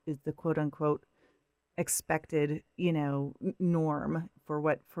what is the quote unquote expected, norm for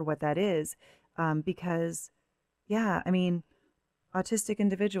what that is. Because yeah, I mean, autistic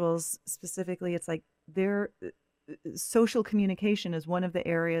individuals specifically, it's like their social communication is one of the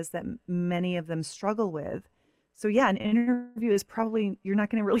areas that many of them struggle with. So yeah, an interview is probably you're not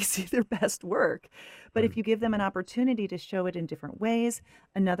going to really see their best work. But Right. if you give them an opportunity to show it in different ways,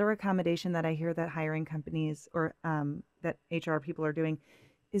 another accommodation that I hear that hiring companies or that HR people are doing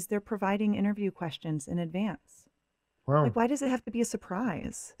is they're providing interview questions in advance. Like, Wow. why does it have to be a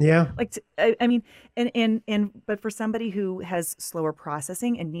surprise? Yeah. Like, I mean, but for somebody who has slower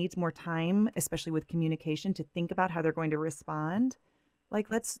processing and needs more time, especially with communication, to think about how they're going to respond, like,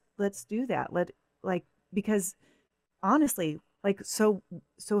 let's do that. Like, because honestly, like, so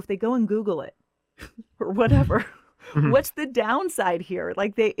if they go and Google it or whatever, Mhm. what's the downside here?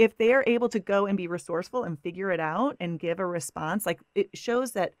 Like, if they are able to go and be resourceful and figure it out and give a response, like, it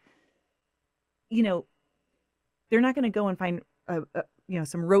shows that, you know, they're not going to go and find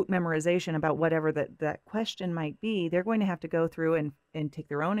some rote memorization about whatever that question might be. They're going to have to go through and take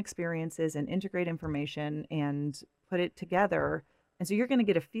their own experiences and integrate information and put it together. And so you're going to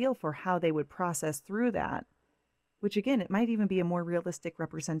get a feel for how they would process through that, which again, it might even be a more realistic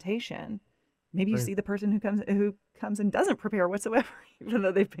representation. Maybe you Right. see the person who comes and doesn't prepare whatsoever, even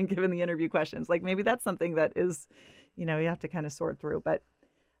though they've been given the interview questions. Like maybe that's something that is, you have to kind of sort through. But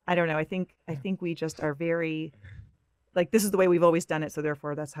I don't know. I think we just are very like this is the way we've always done it, so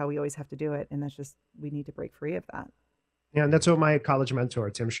therefore that's how we always have to do it, and that's just we need to break free of that. Yeah, and that's what my college mentor,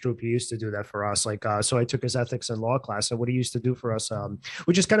 Tim Stroop, he used to do that for us. Like, so I took his ethics and law class, and what he used to do for us,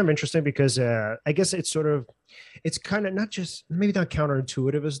 which is kind of interesting because I guess it's kind of not just maybe not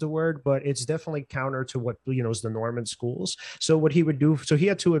counterintuitive is the word, but it's definitely counter to what is the norm in schools. So what he would do, so he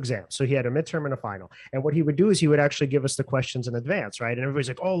had two exams, so he had a midterm and a final, and what he would do is he would actually give us the questions in advance, right? And everybody's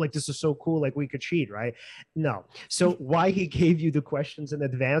like, oh, like this is so cool, like we could cheat, right? No. So why he gave you the questions in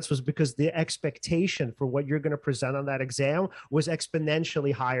advance was because the expectation for what you're going to present on that exam was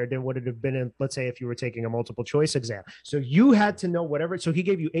exponentially higher than what it would have been in, let's say, if you were taking a multiple choice exam. So you had to know whatever. So he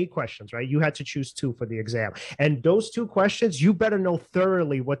gave you 8 questions, right? You had to choose 2 for the exam. And those 2 questions, you better know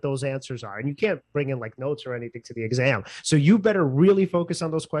thoroughly what those answers are. And you can't bring in like notes or anything to the exam. So you better really focus on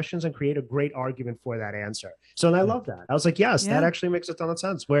those questions and create a great argument for that answer. So, and I love that. I was like, yes, that Yeah, actually makes a ton of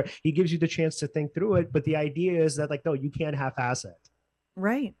sense where he gives you the chance to think through it. But the idea is that like, no, you can't half-ass it.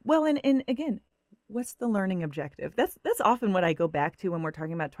 right. Well, and again, what's the learning objective? That's often what I go back to when we're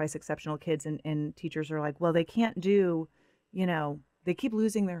talking about twice exceptional kids and teachers are like, well, they can't do, they keep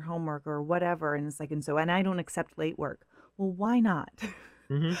losing their homework or whatever, and it's like, and I don't accept late work. Well, why not?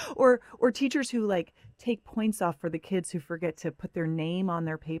 Mm-hmm. Or teachers who like take points off for the kids who forget to put their name on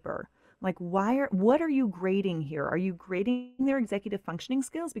their paper. Like what are you grading here? Are you grading their executive functioning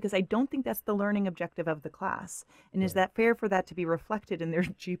skills? Because I don't think that's the learning objective of the class. And is Right. that fair for that to be reflected in their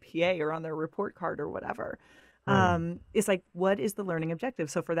GPA or on their report card or whatever? Right. It's like what is the learning objective?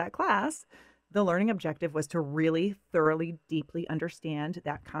 So for that class, The learning objective was to really thoroughly, deeply understand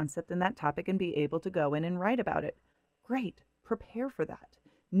that concept and that topic and be able to go in and write about it. Great. Prepare for that.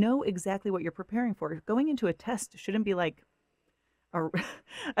 Know exactly what you're preparing for. Going into a test shouldn't be like a,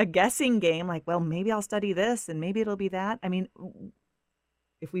 a guessing game, like, well, maybe I'll study this and maybe it'll be that. I mean,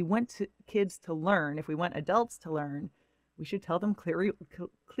 if we want kids to learn, if we want adults to learn, we should tell them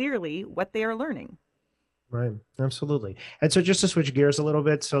clearly what they are learning. Right. Absolutely. And so just to switch gears a little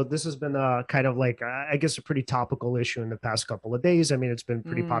bit, so this has been kind of like, I guess, a pretty topical issue in the past couple of days. I mean, it's been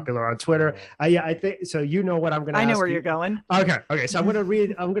pretty popular on Twitter. Yeah, I think so. You know what I'm going to I know ask where you. you're going. Okay. Okay. So I'm going to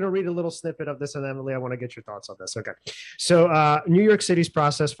read a little snippet of this. And Emily, I want to get your thoughts on this. Okay. So New York City's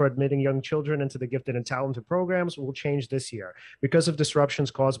process for admitting young children into the gifted and talented programs will change this year. Because of disruptions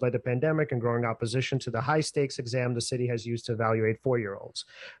caused by the pandemic and growing opposition to the high stakes exam the city has used to evaluate 4-year-olds.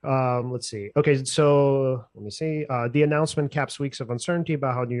 Let's see. Okay. So let me see. The announcement caps weeks of uncertainty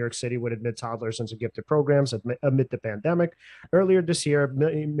about how New York City would admit toddlers into gifted programs amid the pandemic. Earlier this year,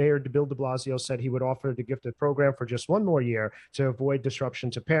 Mayor Bill de Blasio said he would offer the gifted program for just one more year to avoid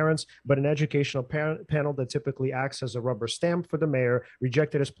disruption to parents, but an educational panel that typically acts as a rubber stamp for the mayor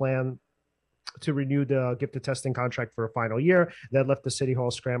rejected his plan to renew the gifted testing contract for a final year. That left the city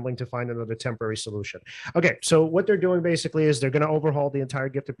hall scrambling to find another temporary solution. Okay, so what they're doing basically is they're going to overhaul the entire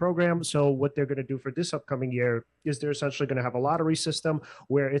gifted program. So what they're going to do for this upcoming year is they're essentially going to have a lottery system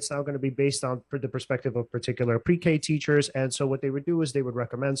where it's now going to be based on the perspective of particular pre-K teachers. And so what they would do is they would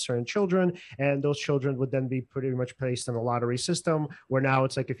recommend certain children, and those children would then be pretty much placed in a lottery system where now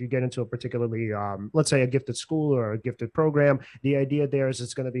it's like if you get into a particularly, let's say a gifted school or a gifted program, the idea there is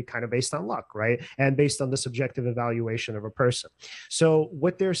it's going to be kind of based on luck, right? And based on the subjective evaluation of a person. So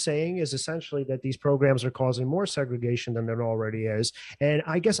what they're saying is essentially that these programs are causing more segregation than there already is. And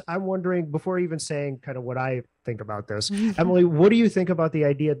I guess I'm wondering, before even saying kind of what I think about this, Emily, what do you think about the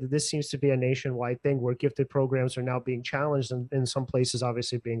idea that this seems to be a nationwide thing where gifted programs are now being challenged and in some places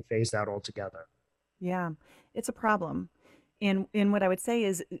obviously being phased out altogether? Yeah, it's a problem. And what I would say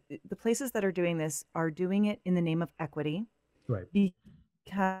is the places that are doing this are doing it in the name of equity. Right.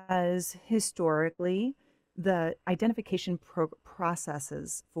 Because historically, the identification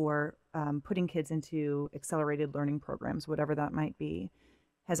processes for putting kids into accelerated learning programs, whatever that might be,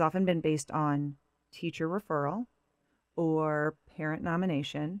 has often been based on teacher referral or parent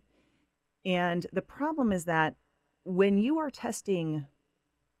nomination. And the problem is that when you are testing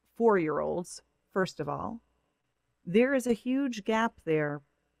 4-year-olds, first of all, there is a huge gap there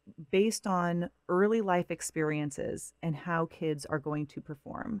based on early life experiences and how kids are going to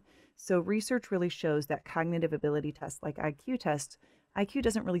perform. So research really shows that cognitive ability tests like IQ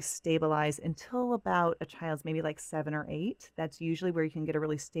doesn't really stabilize until about a child's maybe like 7 or 8. That's usually where you can get a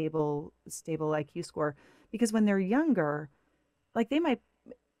really stable IQ score, because when they're younger, like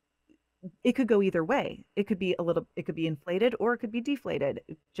it could go either way. It could be inflated or it could be deflated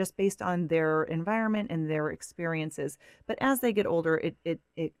just based on their environment and their experiences. But as they get older, it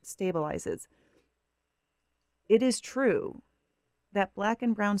stabilizes. It is true that Black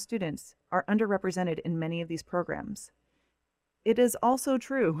and brown students are underrepresented in many of these programs. It is also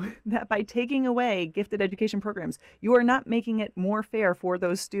true that by taking away gifted education programs, you are not making it more fair for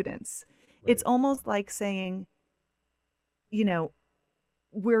those students. Right. It's almost like saying, I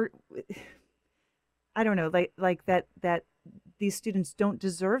don't know, like that these students don't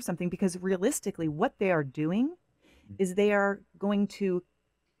deserve something, because realistically what they are doing is they are going to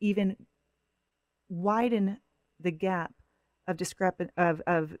even widen the gap of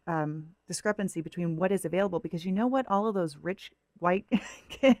discrepancy between what is available, because you know what all of those rich white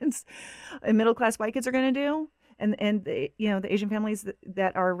kids and middle class white kids are going to do, and the Asian families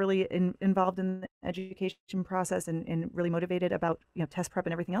that are really involved in the education process and really motivated about test prep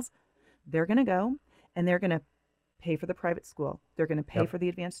and everything else, they're going to go and they're going to pay for the private school. They're going to pay for the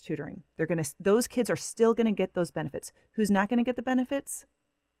advanced tutoring. Those kids are still going to get those benefits. Who's not going to get the benefits?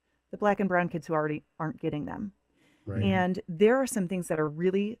 The Black and brown kids who already aren't getting them. Right. And there are some things that are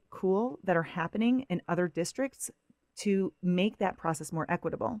really cool that are happening in other districts to make that process more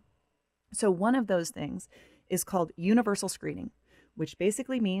equitable. So one of those things is called universal screening, which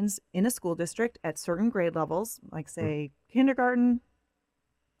basically means in a school district at certain grade levels, like say kindergarten,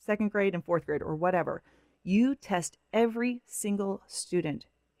 second grade, and fourth grade, or whatever, you test every single student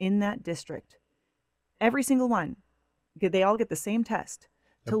in that district, every single one. They all get the same test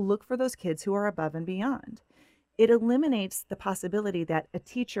to look for those kids who are above and beyond. It eliminates the possibility that a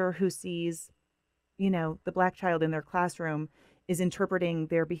teacher who sees, the Black child in their classroom is interpreting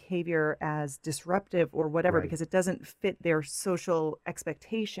their behavior as disruptive or whatever, right, because it doesn't fit their social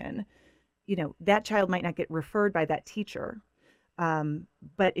expectation. That child might not get referred by that teacher.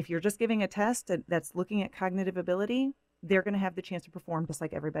 But if you're just giving a test that's looking at cognitive ability, they're going to have the chance to perform just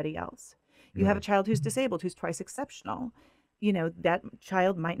like everybody else. You have a Right. child who's disabled, who's twice exceptional. You know, that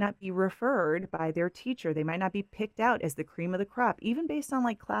child might not be referred by their teacher. They might not be picked out as the cream of the crop, even based on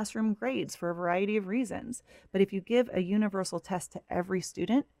like classroom grades for a variety of reasons. But if you give a universal test to every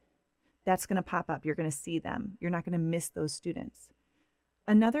student, that's going to pop up. You're going to see them. You're not going to miss those students.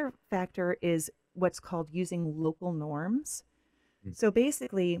 Another factor is what's called using local norms. Mm. So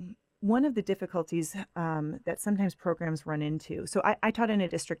basically, one of the difficulties that sometimes programs run into. So I taught in a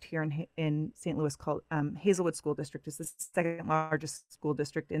district here in St. Louis called Hazelwood School District. It's the second largest school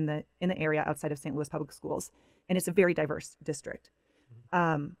district in the area outside of St. Louis Public Schools, and it's a very diverse district.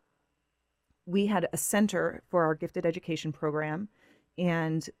 Um, we had a center for our gifted education program,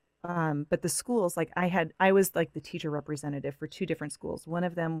 and but the schools, like I was like the teacher representative for two different schools. One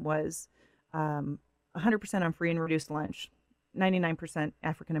of them was 100% on free and reduced lunch, 99%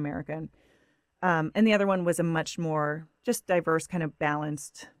 African American. And the other one was a much more just diverse, kind of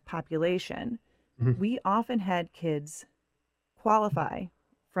balanced population. Mhm. We often had kids qualify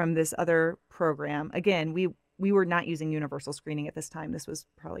from this other program. Again, we were not using universal screening at this time. This was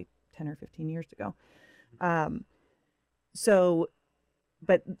probably 10 or 15 years ago. Um, so,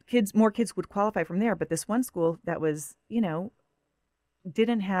 but more kids would qualify from there. But this one school that was,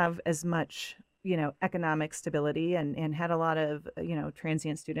 didn't have as much, economic stability and had a lot of,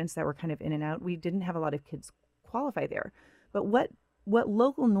 transient students that were kind of in and out. We didn't have a lot of kids qualify there. But what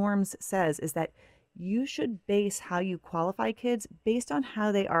local norms says is that you should base how you qualify kids based on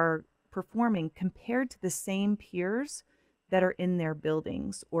how they are performing compared to the same peers that are in their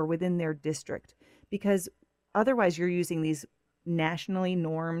buildings or within their district. Because otherwise you're using these nationally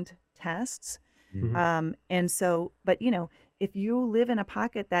normed tests. Mhm. And so, but if you live in a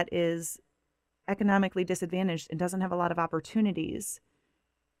pocket that is economically disadvantaged and doesn't have a lot of opportunities,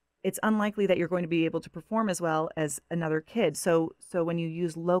 it's unlikely that you're going to be able to perform as well as another kid. So when you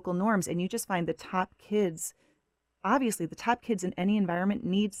use local norms and you just find the top kids, obviously the top kids in any environment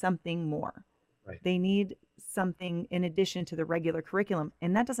need something more. Right. They need something in addition to the regular curriculum,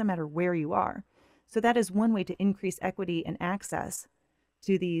 and that doesn't matter where you are. So that is one way to increase equity and access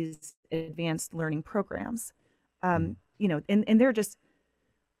to these advanced learning programs. Mm. And there are just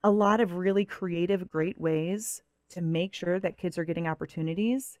a lot of really creative, great ways to make sure that kids are getting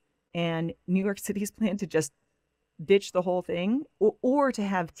opportunities. And New York City's plan to just ditch the whole thing, or to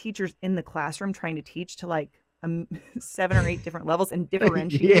have teachers in the classroom trying to teach to like 7 or 8 different levels and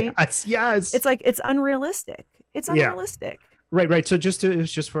differentiate. Yes. It's like it's unrealistic. It's Yeah. unrealistic. Right. So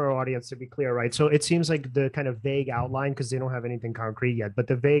it's just for our audience to be clear, right? So it seems like the kind of vague outline, because they don't have anything concrete yet, but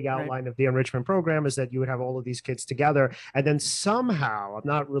the vague Right. outline of the enrichment program is that you would have all of these kids together, and then somehow, I'm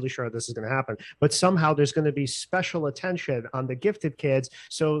not really sure this is going to happen, but somehow there's going to be special attention on the gifted kids.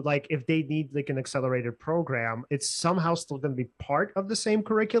 So like if they need like an accelerated program, it's somehow still going to be part of the same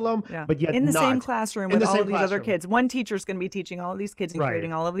curriculum, Yeah. but yet In the same not. classroom In with the all same of these other classroom. kids. One teacher's going to be teaching all of these kids and Right.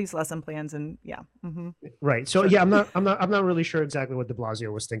 creating all of these lesson plans. And yeah. Right. So Sure. yeah, I'm not really sure exactly what de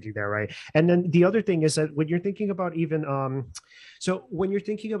Blasio was thinking there, right? And then the other thing is that when you're thinking about even so when you're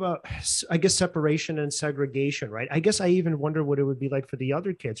thinking about I guess separation and segregation, right? I guess I even wonder what it would be like for the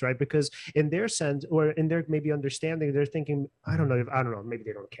other kids, right? Because in their sense or in their maybe understanding, they're thinking, I don't know, maybe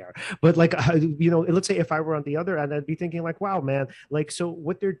they don't care. But like let's say if I were on the other end, I'd be thinking like, wow, man, like so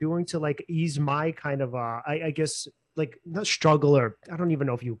what they're doing to like ease my kind of I guess like not struggle, or I don't even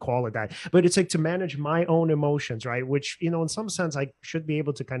know if you call it that, but it's like to manage my own emotions, right? Which, in some sense I should be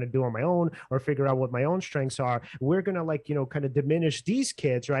able to kind of do on my own or figure out what my own strengths are. We're going to like, kind of diminish these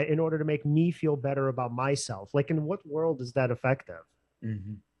kids, right? In order to make me feel better about myself. Like in what world is that effective?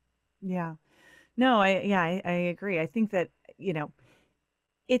 Mhm. Yeah. No, I agree. I think that,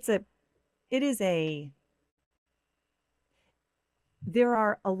 it's a, it is a, there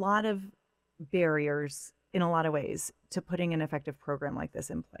are a lot of barriers in a lot of ways to putting an effective program like this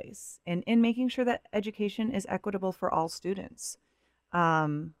in place and in making sure that education is equitable for all students.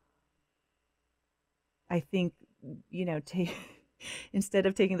 Um, I think, take instead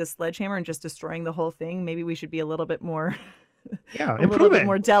of taking the sledgehammer and just destroying the whole thing, maybe we should be a little bit more Yeah, a little bit improving.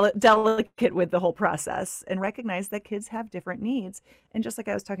 more delicate with the whole process and recognize that kids have different needs. And just like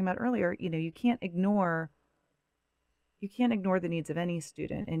I was talking about earlier, you can't ignore the needs of any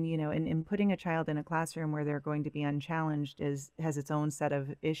student. And and putting a child in a classroom where they're going to be unchallenged has its own set of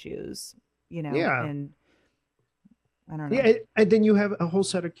issues. Yeah. And I don't Yeah, know. and then you have a whole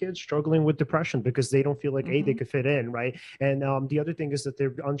set of kids struggling with depression because they don't feel like they Hmm. could fit in, right? And the other thing is that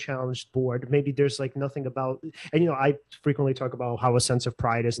they're unchallenged, bored. Maybe there's like nothing about, and I frequently talk about how a sense of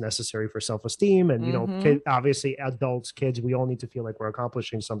pride is necessary for self-esteem, and Hmm. obviously adults, kids, we all need to feel like we're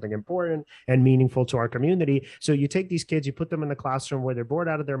accomplishing something important and meaningful to our community. So you take these kids, you put them in the classroom where they're bored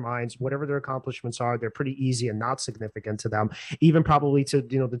out of their minds. Whatever their accomplishments are, they're pretty easy and not significant to them, even probably to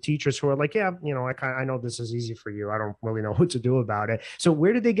the teachers who are like, yeah, I know this is easy for you, I don't really know what to do about it. So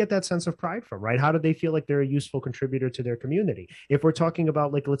where did they get that sense of pride from, right? How do they feel like they're a useful contributor to their community? If we're talking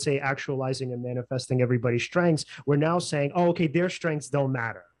about, like, let's say actualizing and manifesting everybody's strengths, we're now saying, oh, okay, their strengths don't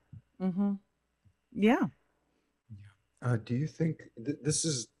matter. Hmm. Yeah. Do you think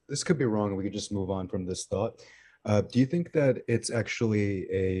this could be wrong, and we could just move on from this thought? Do you think that it's actually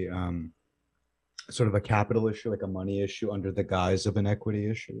a sort of a capital issue, like a money issue, under the guise of an equity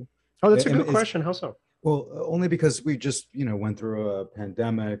issue? Oh, that's a good Is question. How so? Well, only because we just went through a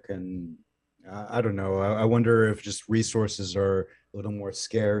pandemic, and I don't know. I wonder if just resources are a little more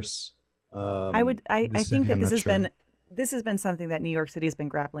scarce. I This think city, that I'm not sure. this has been something that New York City has been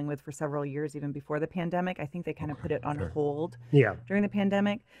grappling with for several years, even before the pandemic. I think they kind of Okay, put it on fair. hold Yeah. during the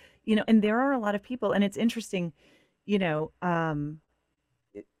pandemic, and there are a lot of people, and it's interesting, you know,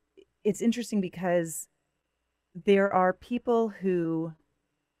 it, it's interesting because there are people who,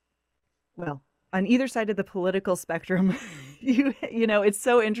 well, on either side of the political spectrum, it's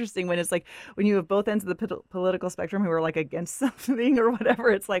so interesting when it's like when you have both ends of the political spectrum who are like against something or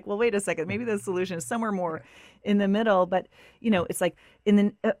whatever. It's like, well, wait a second, maybe the solution is somewhere more in the middle. But it's like in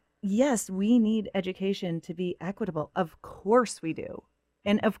the yes, we need education to be equitable. Of course we do.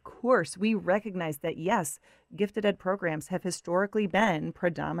 And of course, we recognize that, yes, gifted ed programs have historically been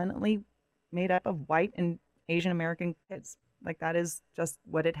predominantly made up of white and Asian American kids. Like that is just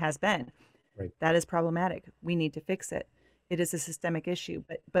what it has been. Right. That is problematic. We need to fix it. It is a systemic issue.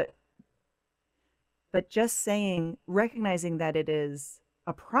 But just saying, recognizing that it is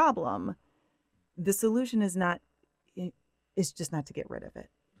a problem, the solution is not is just not to get rid of it.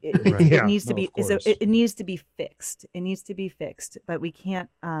 Right. It Yeah. needs to No, be of course. it needs to be fixed. It needs to be fixed. But we can't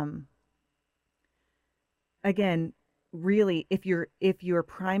again, really, if your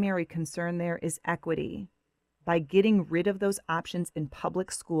primary concern there is equity, by getting rid of those options in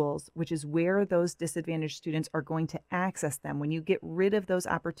public schools, which is where those disadvantaged students are going to access them, when you get rid of those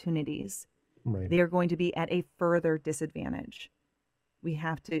opportunities, Right. they are going to be at a further disadvantage. We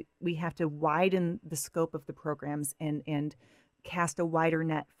have to widen the scope of the programs and cast a wider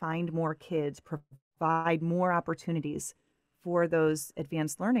net, find more kids, provide more opportunities for those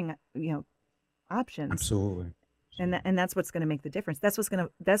advanced learning, options. Absolutely. And that's what's going to make the difference. That's what's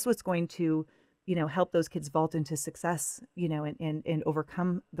going to help those kids vault into success, and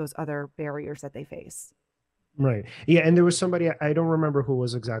overcome those other barriers that they face. Right. Yeah. And there was somebody, I don't remember who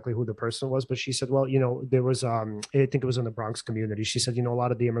was exactly who the person was, but she said, well, there was, I think it was in the Bronx community. She said, a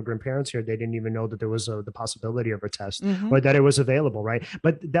lot of the immigrant parents here, they didn't even know that there was the possibility of a test Mm-hmm. or that it was available. Right.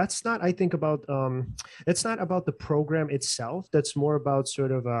 But that's not, I think about, it's not about the program itself. That's more about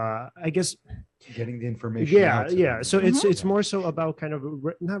sort of, I guess, Getting the information yeah, out to yeah. them, So Mm-hmm. it's more so about kind of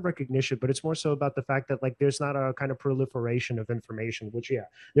not recognition, but it's more so about the fact that, like, there's not a kind of proliferation of information, which, yeah,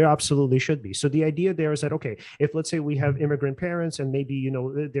 there absolutely should be. So the idea there is that, okay, if let's say we have immigrant parents and maybe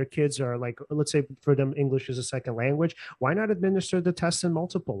their kids are, like, let's say for them English is a second language, why not administer the tests in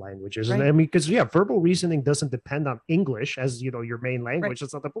multiple languages? And Right. I mean, because, yeah, verbal reasoning doesn't depend on English as your main Right. language.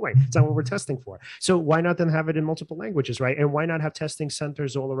 That's not the point. It's not what we're testing for. So why not then have it in multiple languages, right? And why not have testing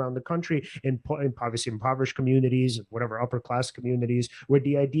centers all around the country in obviously impoverished communities, whatever, upper class communities, where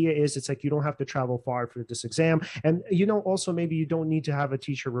the idea is it's like you don't have to travel far for this exam. And also maybe you don't need to have a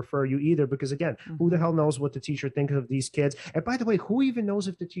teacher refer you either, because again, who the Mm-hmm. hell knows what the teacher thinks of these kids? And by the way, who even knows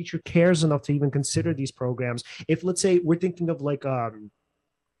if the teacher cares enough to even consider these programs? If, let's say, we're thinking of like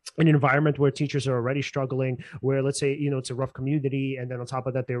an environment where teachers are already struggling, where, let's say, it's a rough community, and then on top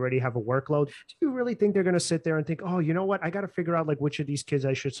of that they already have a workload, do you really think they're going to sit there and think, oh, you know what, I got to figure out like which of these kids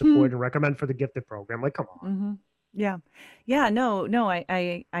I should support and recommend for the gifted program? Like, come on. Mm-hmm. Yeah. Yeah. No, no,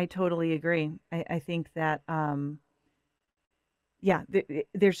 I totally agree. I think that, yeah,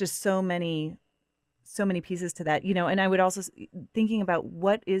 there's just so many pieces to that, and I would also thinking about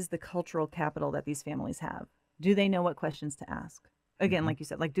what is the cultural capital that these families have. Do they know what questions to ask? Again, Mhm. like you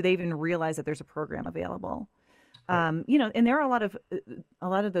said, like, do they even realize that there's a program available? Right. And there are a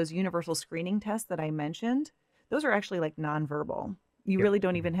lot of those universal screening tests that I mentioned. Those are actually like nonverbal. You Yep. really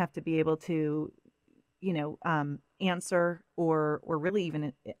don't even have to be able to, answer or really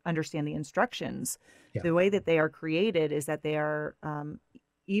even understand the instructions. Yeah. The way that they are created is that they are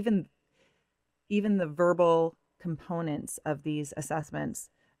even even the verbal components of these assessments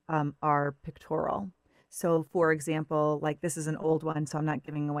are pictorial. So, for example, like this is an old one, so I'm not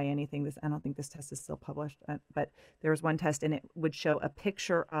giving away anything. I don't think this test is still published, but there was one test and it would show a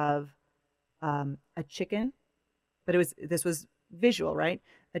picture of a chicken, but this was visual, right?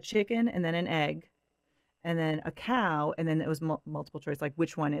 A chicken and then an egg and then a cow, and then it was multiple choice, like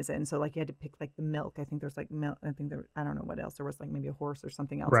which one is it? And so like you had to pick like the milk. I think there's like milk. I think I don't know what else. There was like maybe a horse or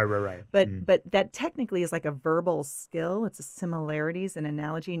something else. Right. But that technically is like a verbal skill. It's a similarities and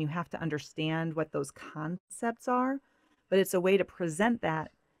analogy, and you have to understand what those concepts are. But it's a way to present that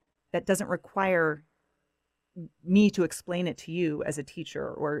doesn't require me to explain it to you as a teacher,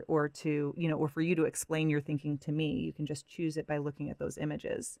 or to, you know, or for you to explain your thinking to me. You can just choose it by looking at those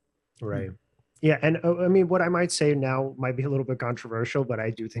images. Right. Yeah, and I mean, what I might say now might be a little bit controversial, but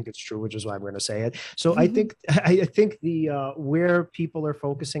I do think it's true, which is why I'm going to say it. So I think the where people are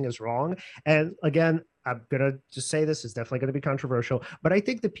focusing is wrong. And again, I'm gonna just say this is definitely going to be controversial, but I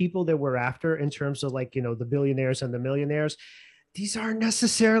think the people that we're after in terms of like, you know, the billionaires and the millionaires, these aren't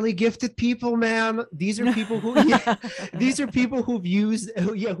necessarily gifted people, ma'am. These are people who, these are people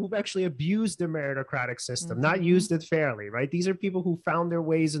who've actually abused the meritocratic system, not used it fairly, right? These are people who found their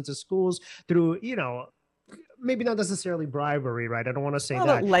ways into schools through, you know, maybe not necessarily bribery, right? I don't want to say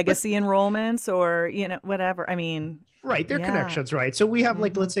that. Legacy enrollments or, you know, whatever. I mean, right, they're connections, right? So we have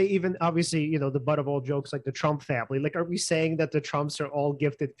like, let's say even obviously, you know, the butt of all jokes, like the Trump family. Like, are we saying that the Trumps are all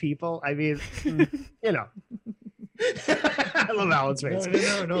gifted people? I mean, you know. I love Alan's face.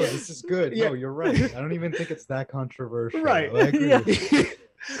 No, this is good. No, you're right. I don't even think it's that controversial. Right. I agree.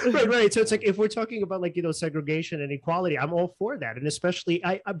 Right. So it's like if we're talking about like, you know, segregation and equality, I'm all for that. And especially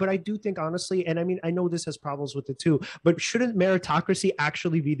but I do think honestly, and I mean, I know this has problems with it too, but shouldn't meritocracy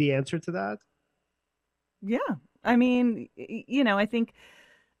actually be the answer to that? Yeah. I mean, you know, I think,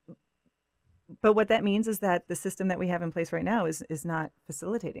 but what that means is that the system that we have in place right now is not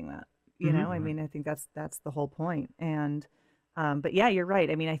facilitating that. You know, I mean, I think that's the whole point. And, but yeah, you're right.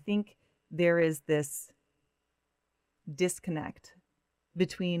 I mean, I think there is this disconnect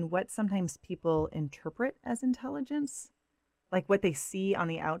between what sometimes people interpret as intelligence, like what they see on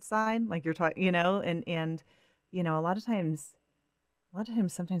the outside, like you're talking, you know, and, you know, a lot of times,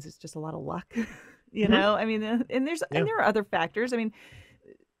 sometimes it's just a lot of luck, you know, I mean, and there are other factors. I mean,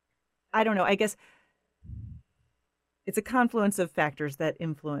 I don't know, I guess it's a confluence of factors that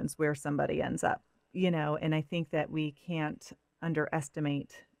influence where somebody ends up, you know, and I think that we can't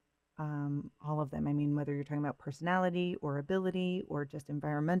underestimate all of them. I mean, whether you're talking about personality or ability or just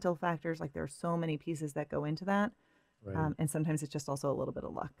environmental factors, like there are so many pieces that go into that. Right. And sometimes it's just also a little bit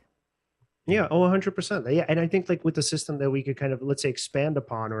of luck. Yeah, 100%. Yeah, and I think like with the system that we could kind of, let's say, expand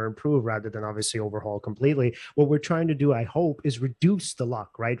upon or improve rather than obviously overhaul completely, what we're trying to do, I hope, is reduce the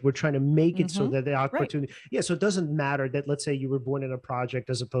luck, right? We're trying to make it so that the opportunity, so it doesn't matter that, let's say, you were born in a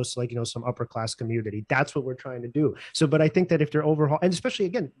project as opposed to like, you know, some upper class community. That's what we're trying to do. So, but I think that if they're overhauled, and especially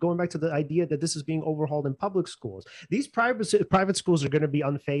again, going back to the idea that this is being overhauled in public schools, these private schools are going to be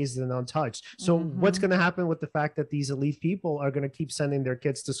unfazed and untouched. So what's going to happen with the fact that these elite people are going to keep sending their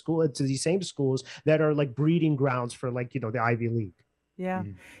kids to school, to these same schools that are like breeding grounds for like, you know, the Ivy League? Yeah.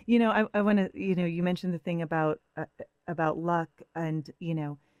 You know, I want to, you know, you mentioned the thing about luck, and, you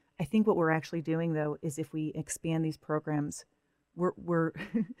know, I think what we're actually doing though is if we expand these programs, we're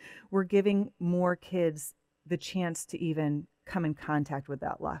we're giving more kids the chance to even come in contact with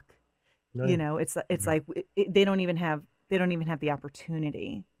that luck. No. You know, it's like they don't even have the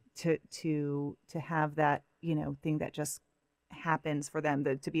opportunity to have that, you know, thing that just happens for them,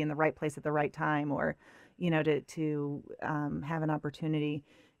 to be in the right place at the right time, or, you know, to have an opportunity.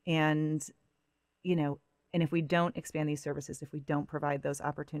 And, you know, and if we don't expand these services, if we don't provide those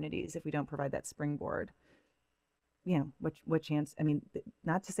opportunities, if we don't provide that springboard, you know, what chance? I mean,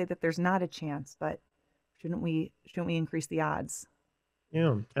 not to say that there's not a chance, but shouldn't we increase the odds?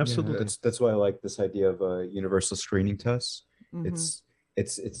 Yeah, absolutely. Yeah, that's why I like this idea of a universal screening test. It's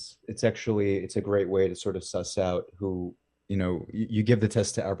actually, it's a great way to sort of suss out who, you know, you give the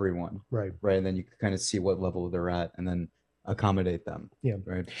test to everyone, right, and then you kind of see what level they're at, and then accommodate them. Yeah.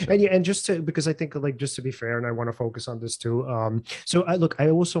 Right. So. And just to, because I think like, just to be fair, and I want to focus on this too. So I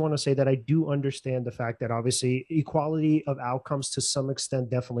also want to say that I do understand the fact that obviously equality of outcomes to some extent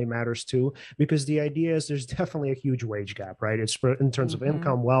definitely matters too, because the idea is there's definitely a huge wage gap, right? It's in terms of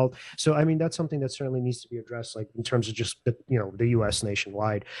income, wealth. So, I mean, that's something that certainly needs to be addressed, like in terms of just, you know, the US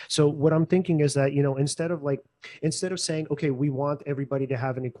nationwide. So what I'm thinking is that, you know, instead of saying, okay, we want everybody to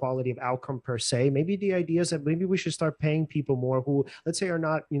have an equality of outcome per se, maybe the idea is that maybe we should start paying people more who, let's say, are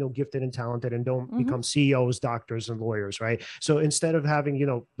not, gifted and talented and don't become CEOs, doctors, and lawyers, right? So instead of having,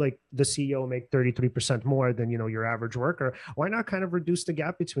 like the CEO make 33% more than, your average worker, why not kind of reduce the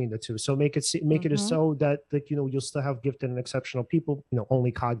gap between the two? So make it as so that, like, you'll still have gifted and exceptional people,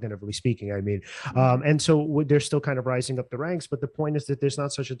 only cognitively speaking, I mean. And so they're still kind of rising up the ranks, but the point is that there's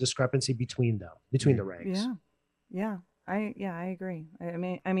not such a discrepancy between them, between the ranks. Yeah. I agree.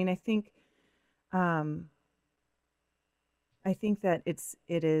 I think that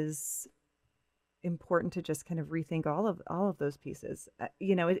it is important to just kind of rethink all of those pieces.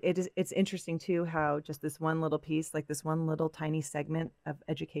 It's interesting too how just this one little piece, like this one little tiny segment of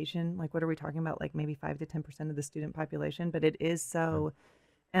education, like what are we talking about? Like maybe 5 to 10% of the student population, but it is so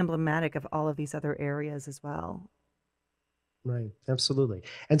emblematic of all of these other areas as well. Right. Absolutely.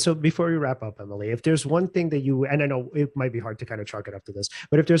 And so before we wrap up, Emily, if there's one thing that and I know it might be hard to kind of chalk it up to this,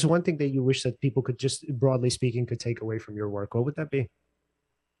 but if there's one thing that you wish that people could, just broadly speaking, could take away from your work, what would that be?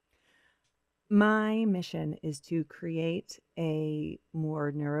 My mission is to create a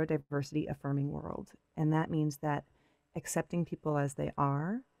more neurodiversity affirming world. And that means that accepting people as they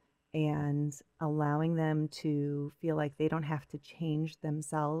are and allowing them to feel like they don't have to change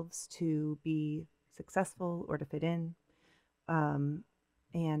themselves to be successful or to fit in.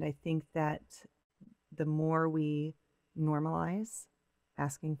 And I think that the more we normalize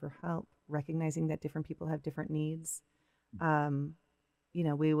asking for help, recognizing that different people have different needs,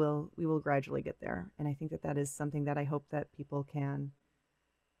 we will gradually get there. And I think that is something that I hope that people can,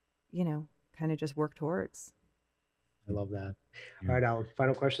 kind of just work towards. I love that. All right, Alan,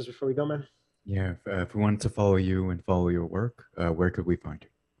 final questions before we go, man. Yeah. If we wanted to follow you and follow your work, where could we find you?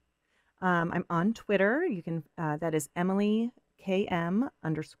 I'm on Twitter. You can, that is Emily KM_LPC,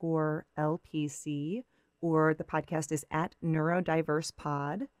 or the podcast is at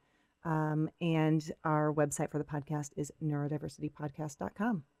NeurodiversePod. And our website for the podcast is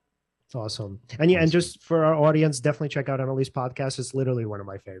neurodiversitypodcast.com. It's awesome. And and just for our audience, definitely check out Emily's podcast. It's literally one of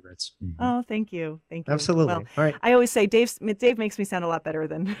my favorites. Oh, thank you. Thank you. Absolutely. Well, all right. I always say Dave makes me sound a lot better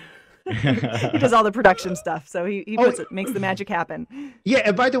than he does all the production stuff. So he makes the magic happen. Yeah.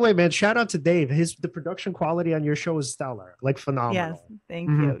 And by the way, man, shout out to Dave. The production quality on your show is stellar, like phenomenal. Yes. Thank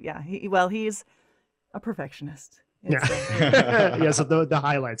you. Yeah. He's a perfectionist. Yeah. So the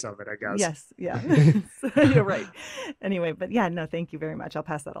highlights of it, I guess. Yes. Yeah. You're right. Anyway, but yeah, no, thank you very much. I'll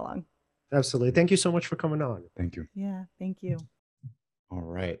pass that along. Absolutely. Thank you so much for coming on. Thank you. Yeah. Thank you. All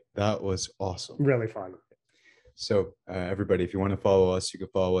right. That was awesome. Really fun. So everybody, if you want to follow us, you can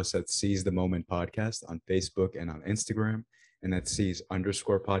follow us at Seize the Moment Podcast on Facebook and on Instagram, and at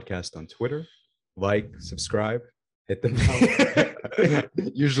Seize_podcast on Twitter. Like, subscribe, hit the bell.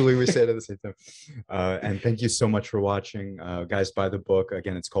 Usually we say it at the same time. And thank you so much for watching. Guys, buy the book.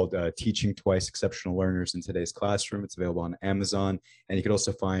 Again, it's called Teaching Twice Exceptional Learners in Today's Classroom. It's available on Amazon. And you can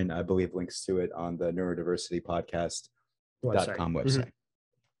also find, I believe, links to it on the neurodiversitypodcast.com website.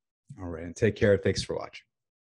 All right. And take care. Thanks for watching.